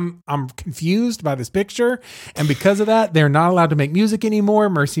cheese. I'm confused by this picture. And because of that, they're not allowed to make music anymore.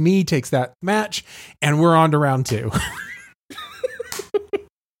 Mercy Me takes that match, and we're on to round 2.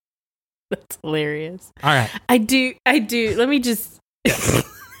 That's hilarious. All right. I do. Let me just.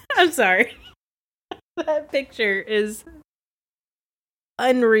 I'm sorry. That picture is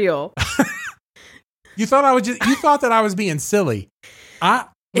unreal. You thought that I was being silly.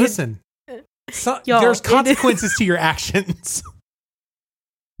 Listen. Y'all, There's consequences to your actions.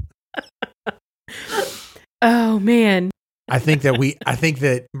 Oh man. I think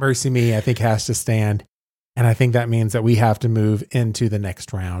that Mercy Me has to stand. And I think that means that we have to move into the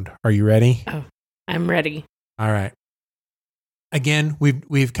next round. Are you ready? Oh, I'm ready. All right. Again,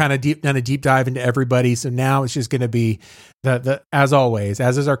 we've kind of done a deep dive into everybody. So now it's just going to be the as always,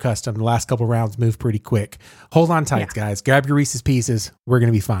 as is our custom, the last couple rounds move pretty quick. Hold on tight, guys. Grab your Reese's Pieces. We're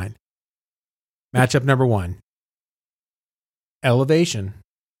going to be fine. Matchup number 1. Elevation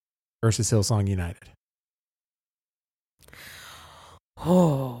versus Hillsong United.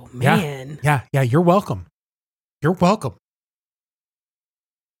 Oh man. Yeah. You're welcome. You're welcome.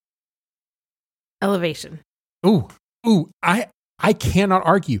 Elevation. Ooh, I cannot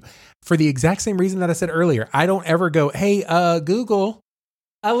argue for the exact same reason that I said earlier. I don't ever go, hey, Google,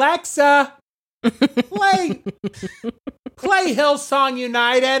 Alexa, play Hillsong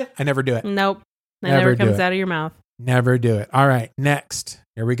United. I never do it. Nope. That Never never do comes it. out of your mouth. Never do it. All right, next.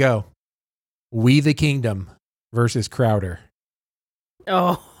 Here we go. We the Kingdom versus Crowder.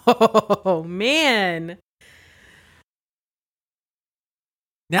 Oh man.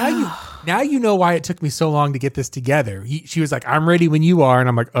 Now you know why it took me so long to get this together. She was like, "I'm ready when you are," and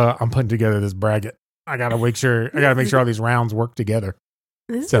I'm like, "I'm putting together this bracket. I gotta make sure all these rounds work together."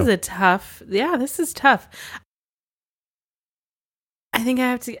 This is tough. I think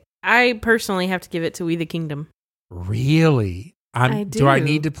I personally have to give it to We the Kingdom. Really? I Do I do.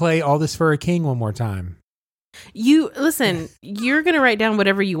 need to play All This for a King one more time? You listen, you're going to write down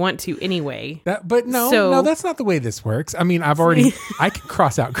whatever you want to anyway. But no, that's not the way this works. I mean, I can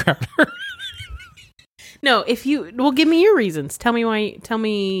cross out Crowder. No, give me your reasons. Tell me why.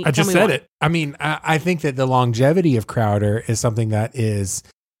 I just said it. I mean, I think that the longevity of Crowder is something that is,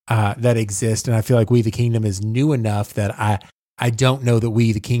 that exists. And I feel like We the Kingdom is new enough that I don't know that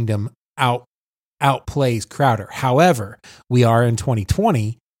We the Kingdom outplays Crowder. However, we are in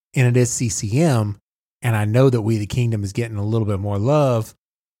 2020 and it is CCM. And I know that We the Kingdom is getting a little bit more love.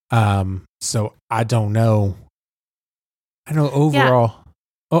 So I don't know. I know overall,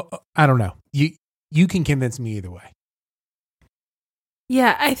 I don't know. You can convince me either way.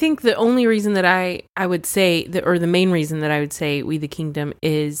 Yeah, I think the only reason that I would say, or the main reason that I would say We the Kingdom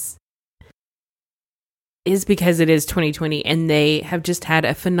is because it is 2020 and they have just had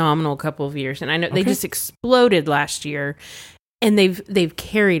a phenomenal couple of years. And I know they just exploded last year and they've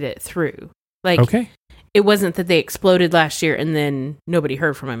carried it through. Like, it wasn't that they exploded last year and then nobody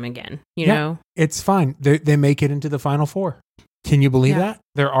heard from them again, you know? It's fine. They make it into the Final Four. Can you believe that?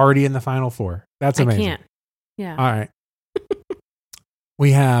 They're already in the Final Four. That's amazing. I can't. Yeah. All right.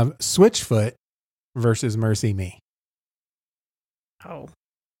 We have Switchfoot versus Mercy Me. Oh.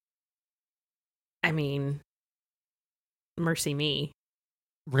 I mean, Mercy Me.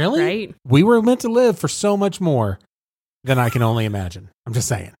 Really? Right? We were meant to live for so much more than I can only imagine. I'm just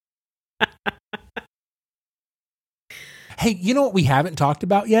saying. Hey, you know what we haven't talked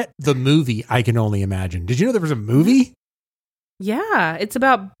about yet? The movie I Can Only Imagine. Did you know there was a movie? Yeah, it's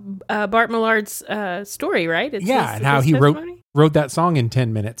about Bart Millard's story, right? It's and how he wrote that song in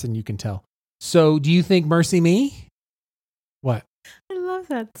 10 minutes, and you can tell. So do you think Mercy Me? What? I love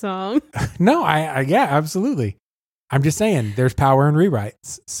that song. No, yeah, absolutely. I'm just saying there's power in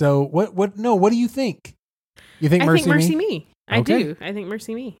rewrites. So what do you think? You think I think Mercy Me. I do. I think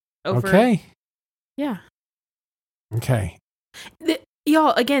Mercy Me. Okay. Yeah. Okay.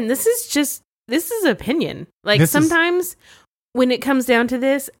 Y'all, again, this is opinion. Like sometimes when it comes down to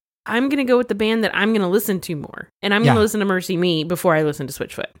this, I'm going to go with the band that I'm going to listen to more. And I'm going to listen to Mercy Me before I listen to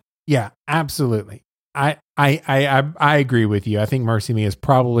Switchfoot. Yeah, absolutely. I agree with you. I think Mercy Me is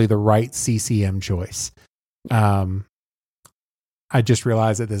probably the right CCM choice. I just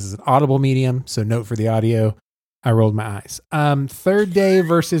realized that this is an audible medium, so note for the audio. I rolled my eyes. Third Day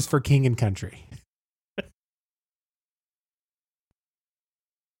versus For King and Country.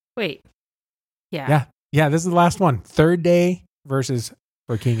 Wait. Yeah. Yeah, this is the last one. Third Day versus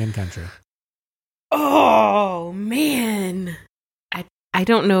For King and Country. Oh, man. I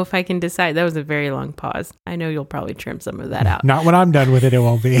don't know if I can decide. That was a very long pause. I know you'll probably trim some of that out. Not when I'm done with it, it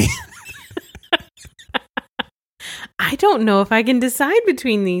won't be. I don't know if I can decide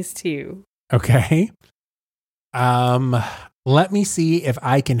between these two. Okay. Let me see if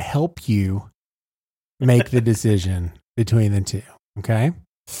I can help you make the decision between the two. Okay.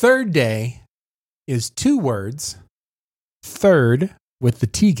 Third Day is 2 words. Third with the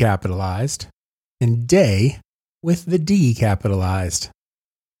T capitalized and day with the D capitalized.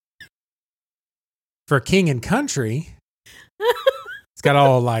 For King and Country, it's got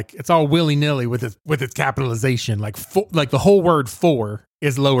all it's all willy-nilly with its capitalization. Like the whole word for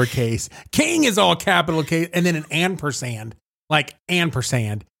is lowercase. King is all capital case, and then an ampersand, like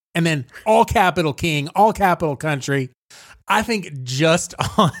ampersand, and then all capital King, all capital Country. I think just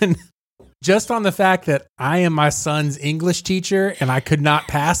on the fact that I am my son's English teacher and I could not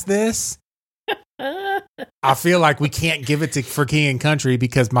pass this, I feel like we can't give it to For King and Country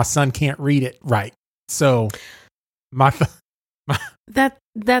because my son can't read it right. So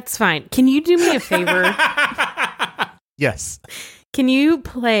that's fine. Can you do me a favor? Yes. Can you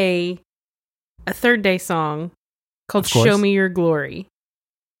play a Third Day song called Show Me Your Glory?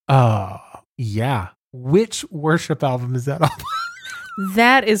 Yeah. Which worship album is that off?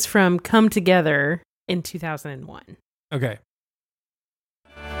 That is from Come Together in 2001. Okay.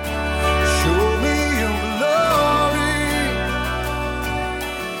 Show me your glory.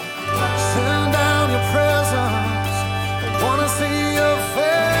 Send down your presence. I wanna see your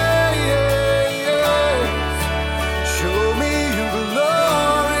face. Show me your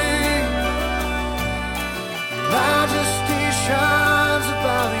glory. Majesty shines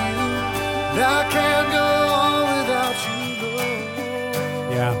about you. And I can't go on without you,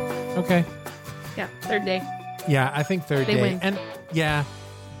 Lord. Yeah. Okay. Yeah, Third Day. Yeah, I think Third Day. Win. And yeah.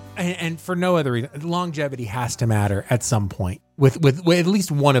 And for no other reason, longevity has to matter at some point. With at least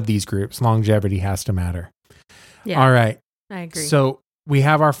one of these groups, longevity has to matter. Yeah. All right. I agree. So we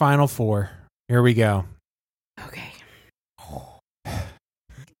have our final 4. Here we go. Okay.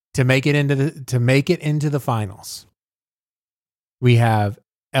 To make it into the finals, we have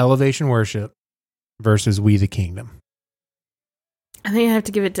Elevation Worship versus We the Kingdom? I think I have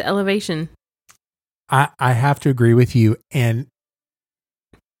to give it to Elevation. I have to agree with you. And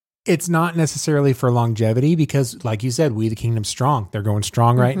it's not necessarily for longevity because, like you said, We the Kingdom's strong. They're going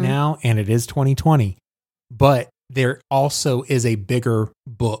strong right now, and it is 2020. But there also is a bigger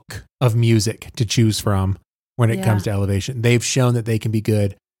book of music to choose from when it comes to Elevation. They've shown that they can be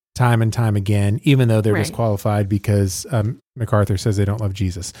good time and time again, even though they're disqualified because MacArthur says they don't love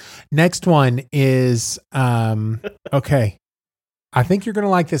Jesus. Next one is, okay, I think you're going to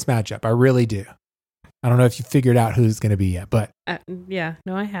like this matchup. I really do. I don't know if you figured out who's going to be yet, but yeah,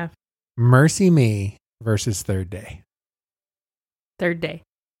 no, I have. Mercy Me versus Third Day. Third Day.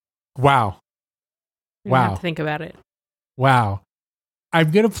 Wow. You don't have to think about it. Wow. I'm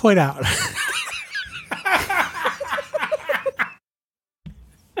going to point out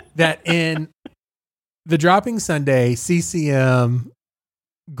that in the Dropping Sunday CCM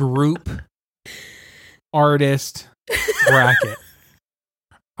group artist bracket,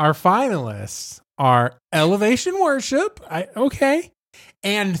 our finalists are Elevation Worship,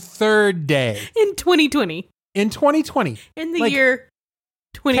 and Third Day. In 2020. In 2020. In the year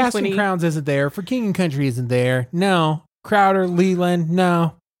 2020. Casting Crowns isn't there. For King and Country isn't there. No. Crowder, Leland,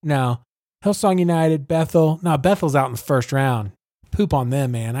 no. Hillsong United, Bethel. No, Bethel's out in the first round. Poop on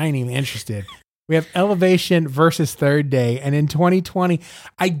them, man. I ain't even interested. We have Elevation versus Third Day. And in 2020,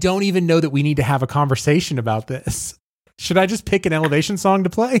 I don't even know that we need to have a conversation about this. Should I just pick an Elevation song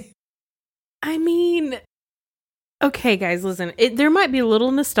to play? I mean, okay, guys, listen. There might be a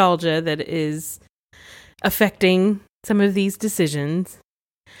little nostalgia that is affecting some of these decisions.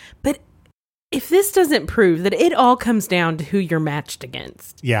 But if this doesn't prove that it all comes down to who you're matched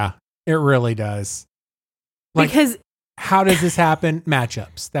against. Yeah, it really does. Because how does this happen?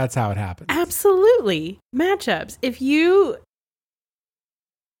 Matchups. That's how it happens. Absolutely. Matchups. If you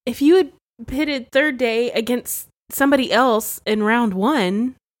had pitted Third Day against somebody else in round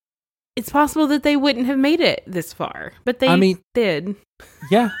one, it's possible that they wouldn't have made it this far. But they did.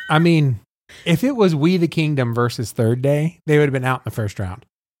 Yeah. I mean, if it was We the Kingdom versus Third Day, they would have been out in the first round.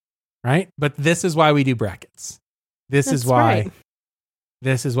 Right? But this is why we do brackets. This is why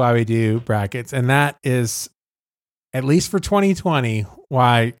we do brackets. And that is, at least for 2020,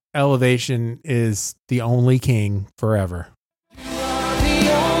 why Elevation is the only king forever.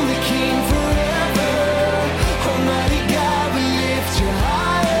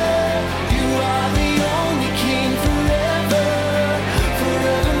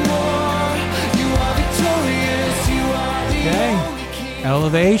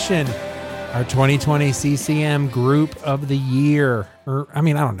 Elevation, our 2020 CCM Group of the Year. Or, I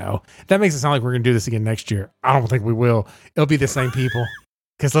mean, I don't know. That makes it sound like we're going to do this again next year. I don't think we will. It'll be the same people.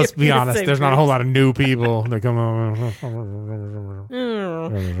 Because let's be honest, there's not a whole lot of new people that come on.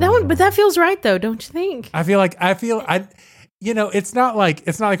 But that feels right, though, don't you think? It's not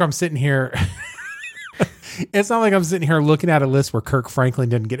like I'm sitting here. It's not like I'm sitting here looking at a list where Kirk Franklin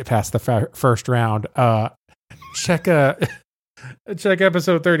didn't get it past the first round. Check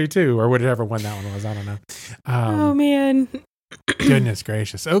episode 32 or whatever one that one was. I don't know. Oh man. Goodness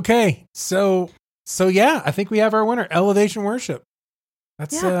gracious. Okay. So yeah, I think we have our winner, Elevation Worship.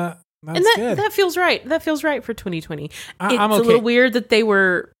 That's good. That feels right. That feels right for 2020. I'm a okay. little weird that they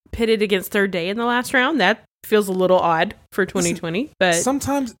were pitted against Third Day in the last round. That feels a little odd for 2020. But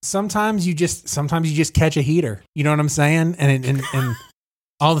sometimes you just catch a heater. You know what I'm saying? And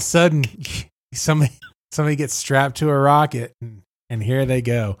all of a sudden somebody gets strapped to a rocket and here they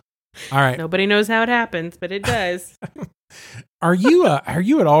go. All right. Nobody knows how it happens, but it does. Are you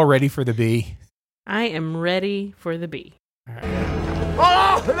at all ready for the B? I am ready for the B. All right.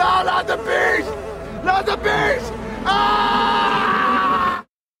 Oh, no, not the bees! Not the bees! Ah!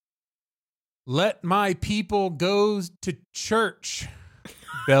 Let my people go to church,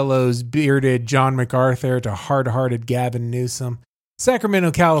 bellows bearded John MacArthur to hard-hearted Gavin Newsom. Sacramento,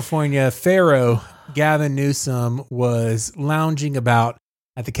 California, Pharaoh Gavin Newsom was lounging about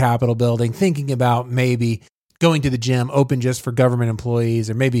at the Capitol building, thinking about maybe going to the gym open just for government employees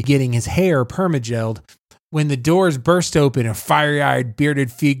or maybe getting his hair permagelled when the doors burst open and a fiery-eyed bearded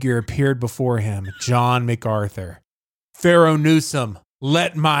figure appeared before him, John MacArthur. Pharaoh Newsom,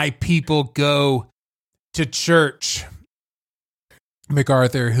 let my people go to church.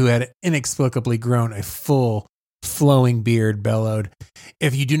 MacArthur, who had inexplicably grown a full, flowing beard, bellowed,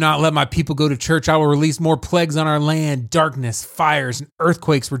 "If you do not let my people go to church, I will release more plagues on our land. Darkness, fires, and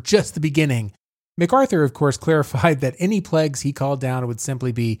earthquakes were just the beginning." MacArthur, of course, clarified that any plagues he called down would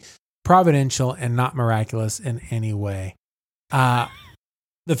simply be providential and not miraculous in any way. The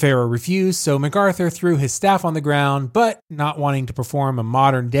Pharaoh refused, so MacArthur threw his staff on the ground, but not wanting to perform a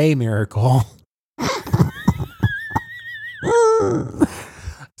modern-day miracle,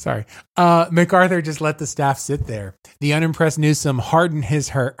 Sorry. MacArthur just let the staff sit there. The unimpressed Newsom hardened his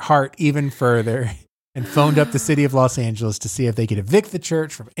heart even further and phoned up the city of Los Angeles to see if they could evict the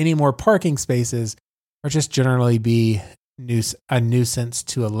church from any more parking spaces or just generally be a nuisance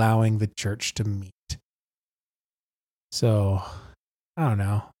to allowing the church to meet. So, I don't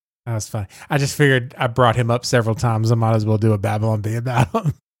know. That was funny. I just figured I brought him up several times. I might as well do a Babylon Bee about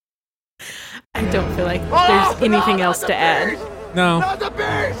him. I don't feel like there's anything else to add. No. Not the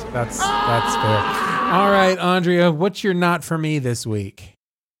bees! That's fair. All right, Andrea, what's your not for me this week?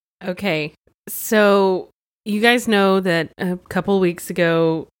 Okay. So you guys know that a couple weeks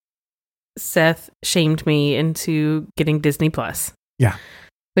ago, Seth shamed me into getting Disney Plus. Yeah.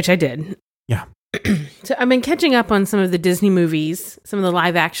 Which I did. Yeah. So I've been catching up on some of the Disney movies, some of the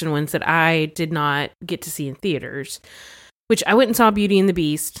live action ones that I did not get to see in theaters. Which I went and saw Beauty and the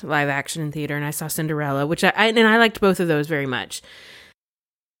Beast live action in theater, and I saw Cinderella, which I liked both of those very much.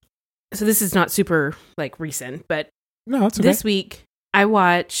 So this is not super recent, but No, it's okay. this week I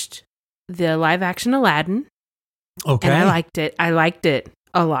watched the live action Aladdin. Okay. And I liked it. I liked it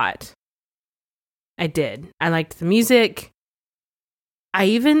a lot. I did. I liked the music.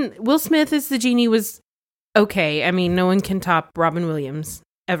 Will Smith as the genie was okay. I mean, no one can top Robin Williams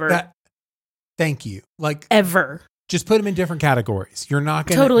ever. Thank you. Ever. Just put him in different categories. You're not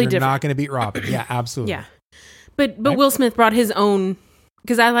going to beat Robin. Yeah, absolutely. Yeah. But Will Smith brought his own,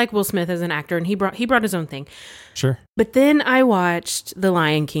 because I like Will Smith as an actor, and he brought his own thing. Sure. But then I watched the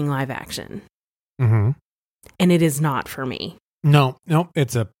Lion King live action. Mm-hmm. And it is not for me. No,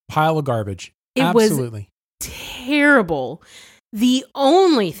 it's a pile of garbage. It Absolutely. was terrible. The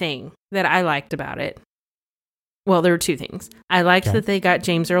only thing that I liked about it, well, there were two things. I liked that they got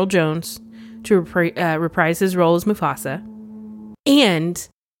James Earl Jones to reprise his role as Mufasa. And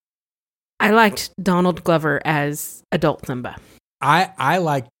I liked Donald Glover as adult Simba. I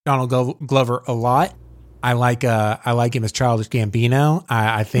like Donald Glover a lot. I like him as Childish Gambino.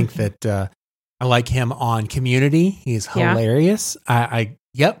 I think that I like him on Community. He's hilarious. I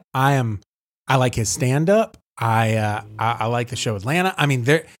like his stand up. I like the show Atlanta. I mean,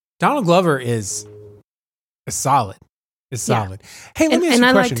 Donald Glover is solid. Is solid. Hey, let me ask you a question. And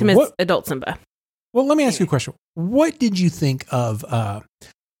I liked him as adult Simba. Well, let me ask you a question. What did you think of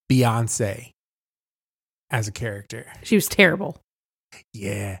Beyonce as a character? She was terrible.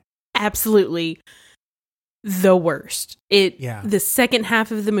 Yeah. Absolutely the worst. The second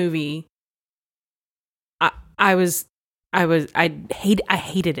half of the movie, I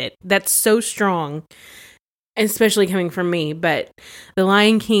hated it. That's so strong, especially coming from me. But The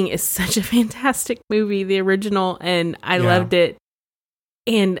Lion King is such a fantastic movie, the original, and I loved it.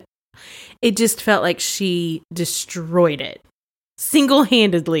 And it just felt like she destroyed it.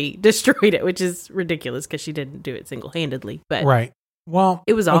 Single-handedly destroyed it, which is ridiculous because she didn't do it single-handedly. But right. Well,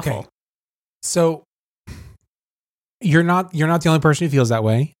 it was awful. Okay. So you're not the only person who feels that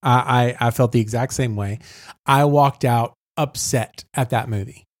way. I felt the exact same way. I walked out upset at that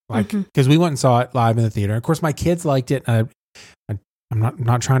movie, because we went and saw it live in the theater. Of course, my kids liked it. I'm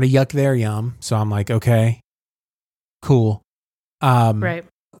not trying to yuck their yum, so I'm like, okay, cool. Right.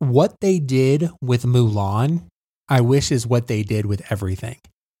 What they did with Mulan, I wish is what they did with everything.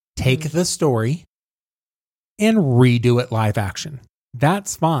 Take the story and redo it live action.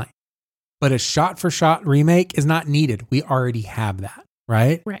 That's fine. But a shot-for-shot remake is not needed. We already have that,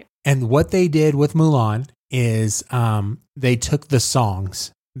 right? Right. And what they did with Mulan is they took the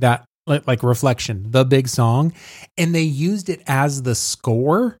songs that, like Reflection, the big song, and they used it as the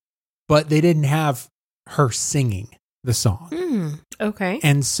score, but they didn't have her singing the song. Okay.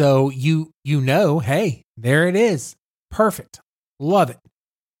 And so hey, there it is. Perfect. Love it.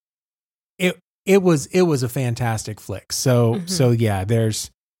 It was a fantastic flick. So yeah, there's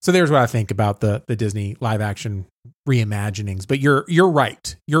what I think about the Disney live action reimaginings. But you're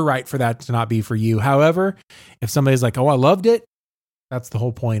right. You're right for that to not be for you. However, if somebody's like, "Oh, I loved it," that's the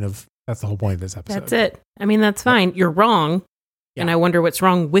whole point of this episode. That's it. I mean, that's fine. You're wrong. Yeah. And I wonder what's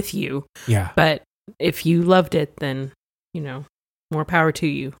wrong with you. Yeah. But if you loved it, then, more power to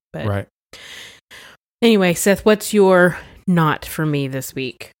you. But right. Anyway, Seth, what's your not for me this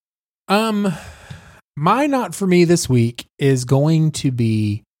week? My not for me this week is going to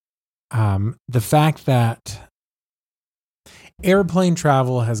be the fact that airplane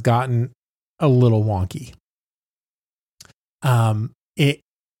travel has gotten a little wonky. Have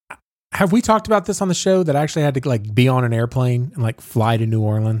we talked about this on the show, that I actually had to be on an airplane and fly to New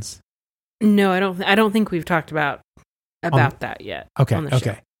Orleans? No, I don't think we've talked about that yet. Okay. On the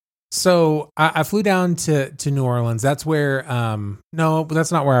show. So I flew down to New Orleans. That's where, no,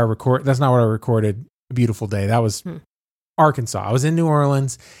 that's not where I record. That's not where I recorded A Beautiful Day. That was Arkansas. I was in New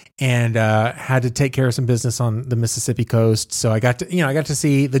Orleans and had to take care of some business on the Mississippi coast. So I got to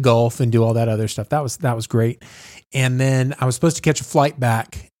see the Gulf and do all that other stuff. That was great. And then I was supposed to catch a flight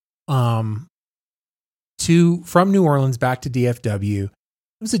back from New Orleans back to DFW. It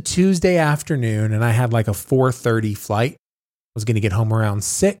was a Tuesday afternoon, and I had like a 4:30 flight. I was going to get home around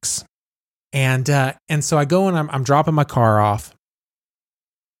 6. And so I go and I'm dropping my car off,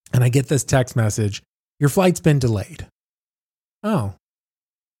 and I get this text message: "Your flight's been delayed." Oh,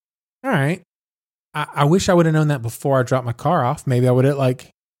 all right. I wish I would have known that before I dropped my car off. Maybe I would have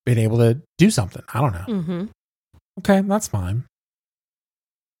been able to do something. I don't know. Mm-hmm. Okay, that's fine.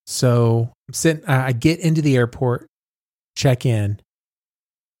 So I'm sitting. I get into the airport, check in,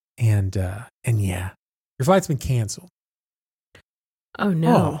 and yeah, your flight's been canceled. Oh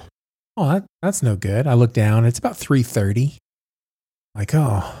no. Oh, that's no good. I look down. It's about 3:30. Like,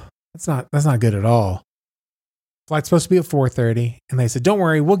 oh, that's not good at all. Flight's supposed to be at 4:30, and they said, "Don't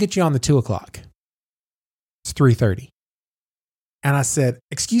worry, we'll get you on the 2 o'clock." It's 3:30, and I said,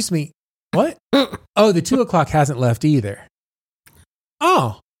 "Excuse me, what? Oh, the 2 o'clock hasn't left either."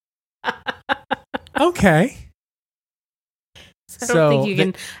 Oh, okay. I don't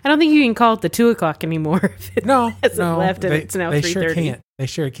think you can call it the 2 o'clock anymore. If it hasn't left and it's now 3:30. They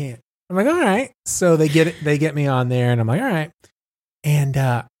sure can't. I'm like, all right. So they get me on there, and I'm like, all right. And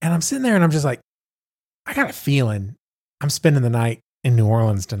I'm sitting there, and I'm just like, I got a feeling I'm spending the night in New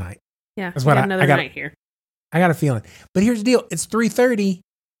Orleans tonight. Yeah, that's what another night here. I got a feeling. But here's the deal: it's 3:30.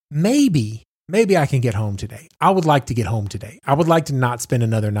 Maybe I can get home today. I would like to get home today. I would like to not spend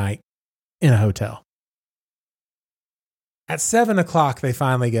another night in a hotel. At 7 o'clock, they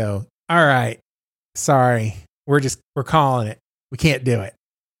finally go, all right, sorry, we're calling it. We can't do it.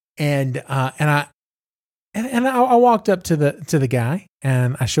 And I walked up to the guy,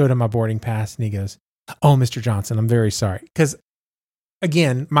 and I showed him my boarding pass, and he goes, "Oh, Mr. Johnson, I'm very sorry." Because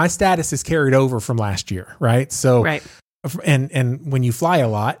again, my status is carried over from last year, right? So, right. And when you fly a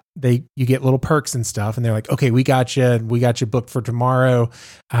lot, you get little perks and stuff, and they're like, "Okay, we got you booked for tomorrow.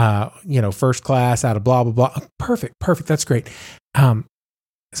 First class out of blah blah blah." Perfect, that's great.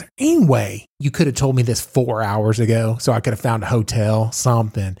 Is there any way you could have told me this 4 hours ago so I could have found a hotel,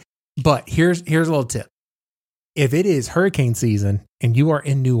 something? But here's a little tip: if it is hurricane season and you are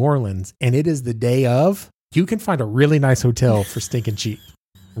in New Orleans and it is the day of, you can find a really nice hotel for stinking cheap.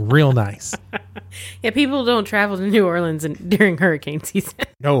 Real nice. Yeah, people don't travel to New Orleans during hurricane season.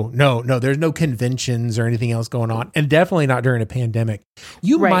 No. There's no conventions or anything else going on. And definitely not during a pandemic.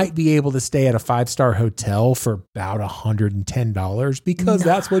 You might be able to stay at a 5-star hotel for about $110 because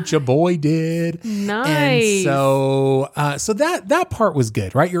that's what your boy did. Nice. And so that part was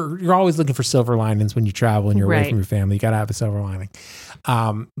good, right? You're always looking for silver linings when you travel and you're away from your family. You got to have a silver lining.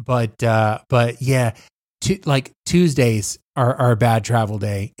 But yeah, Tuesdays are a bad travel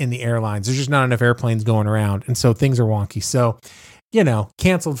day in the airlines. There's just not enough airplanes going around. And so things are wonky. So,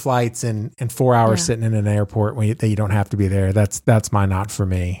 canceled flights and 4 hours sitting in an airport that you don't have to be there. That's my not for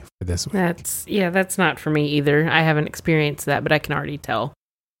me for this week. That's not for me either. I haven't experienced that, but I can already tell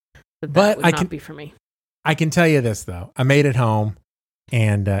that would not be for me. I can tell you this though. I made it home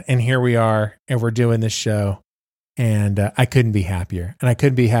and here we are and we're doing this show and I couldn't be happier. And I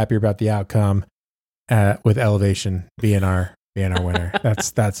couldn't be happier about the outcome. With Elevation being our winner.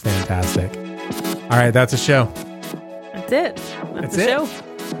 That's fantastic. All right, that's a show. That's it. That's the show.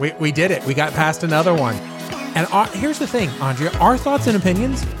 We did it. We got past another one. And here's the thing, Andrea, our thoughts and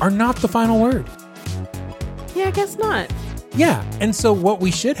opinions are not the final word. Yeah, I guess not. Yeah, and so what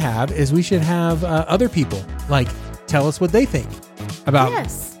we should have is other people tell us what they think about.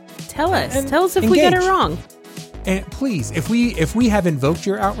 Yes, tell us. Tell us if we get it wrong. And please, if we have invoked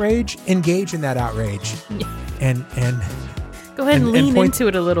your outrage, engage in that outrage, and go ahead and lean into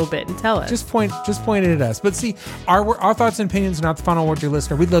it a little bit and tell us. Just point it at us. But see, our thoughts and opinions are not the final word, dear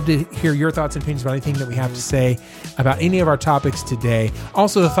listener. We'd love to hear your thoughts and opinions about anything that we have to say about any of our topics today.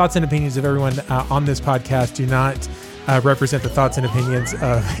 Also, the thoughts and opinions of everyone on this podcast do not represent the thoughts and opinions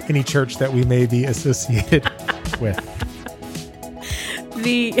of any church that we may be associated with.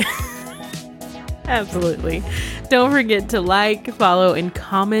 Absolutely. Don't forget to follow, and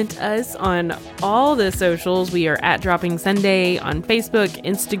comment us on all the socials. We are at Dropping Sunday on Facebook,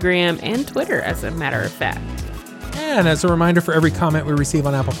 Instagram, and Twitter, as a matter of fact. And as a reminder, for every comment we receive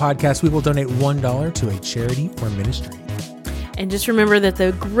on Apple Podcasts, we will donate $1 to a charity or ministry. And just remember that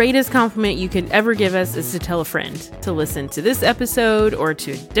the greatest compliment you could ever give us is to tell a friend to listen to this episode or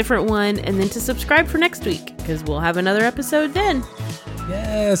to a different one, and then to subscribe for next week, because we'll have another episode then.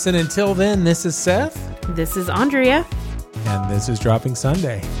 Yes, and until then, this is Seth. This is Andrea. And this is Dropping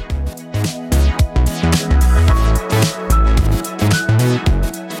Sunday.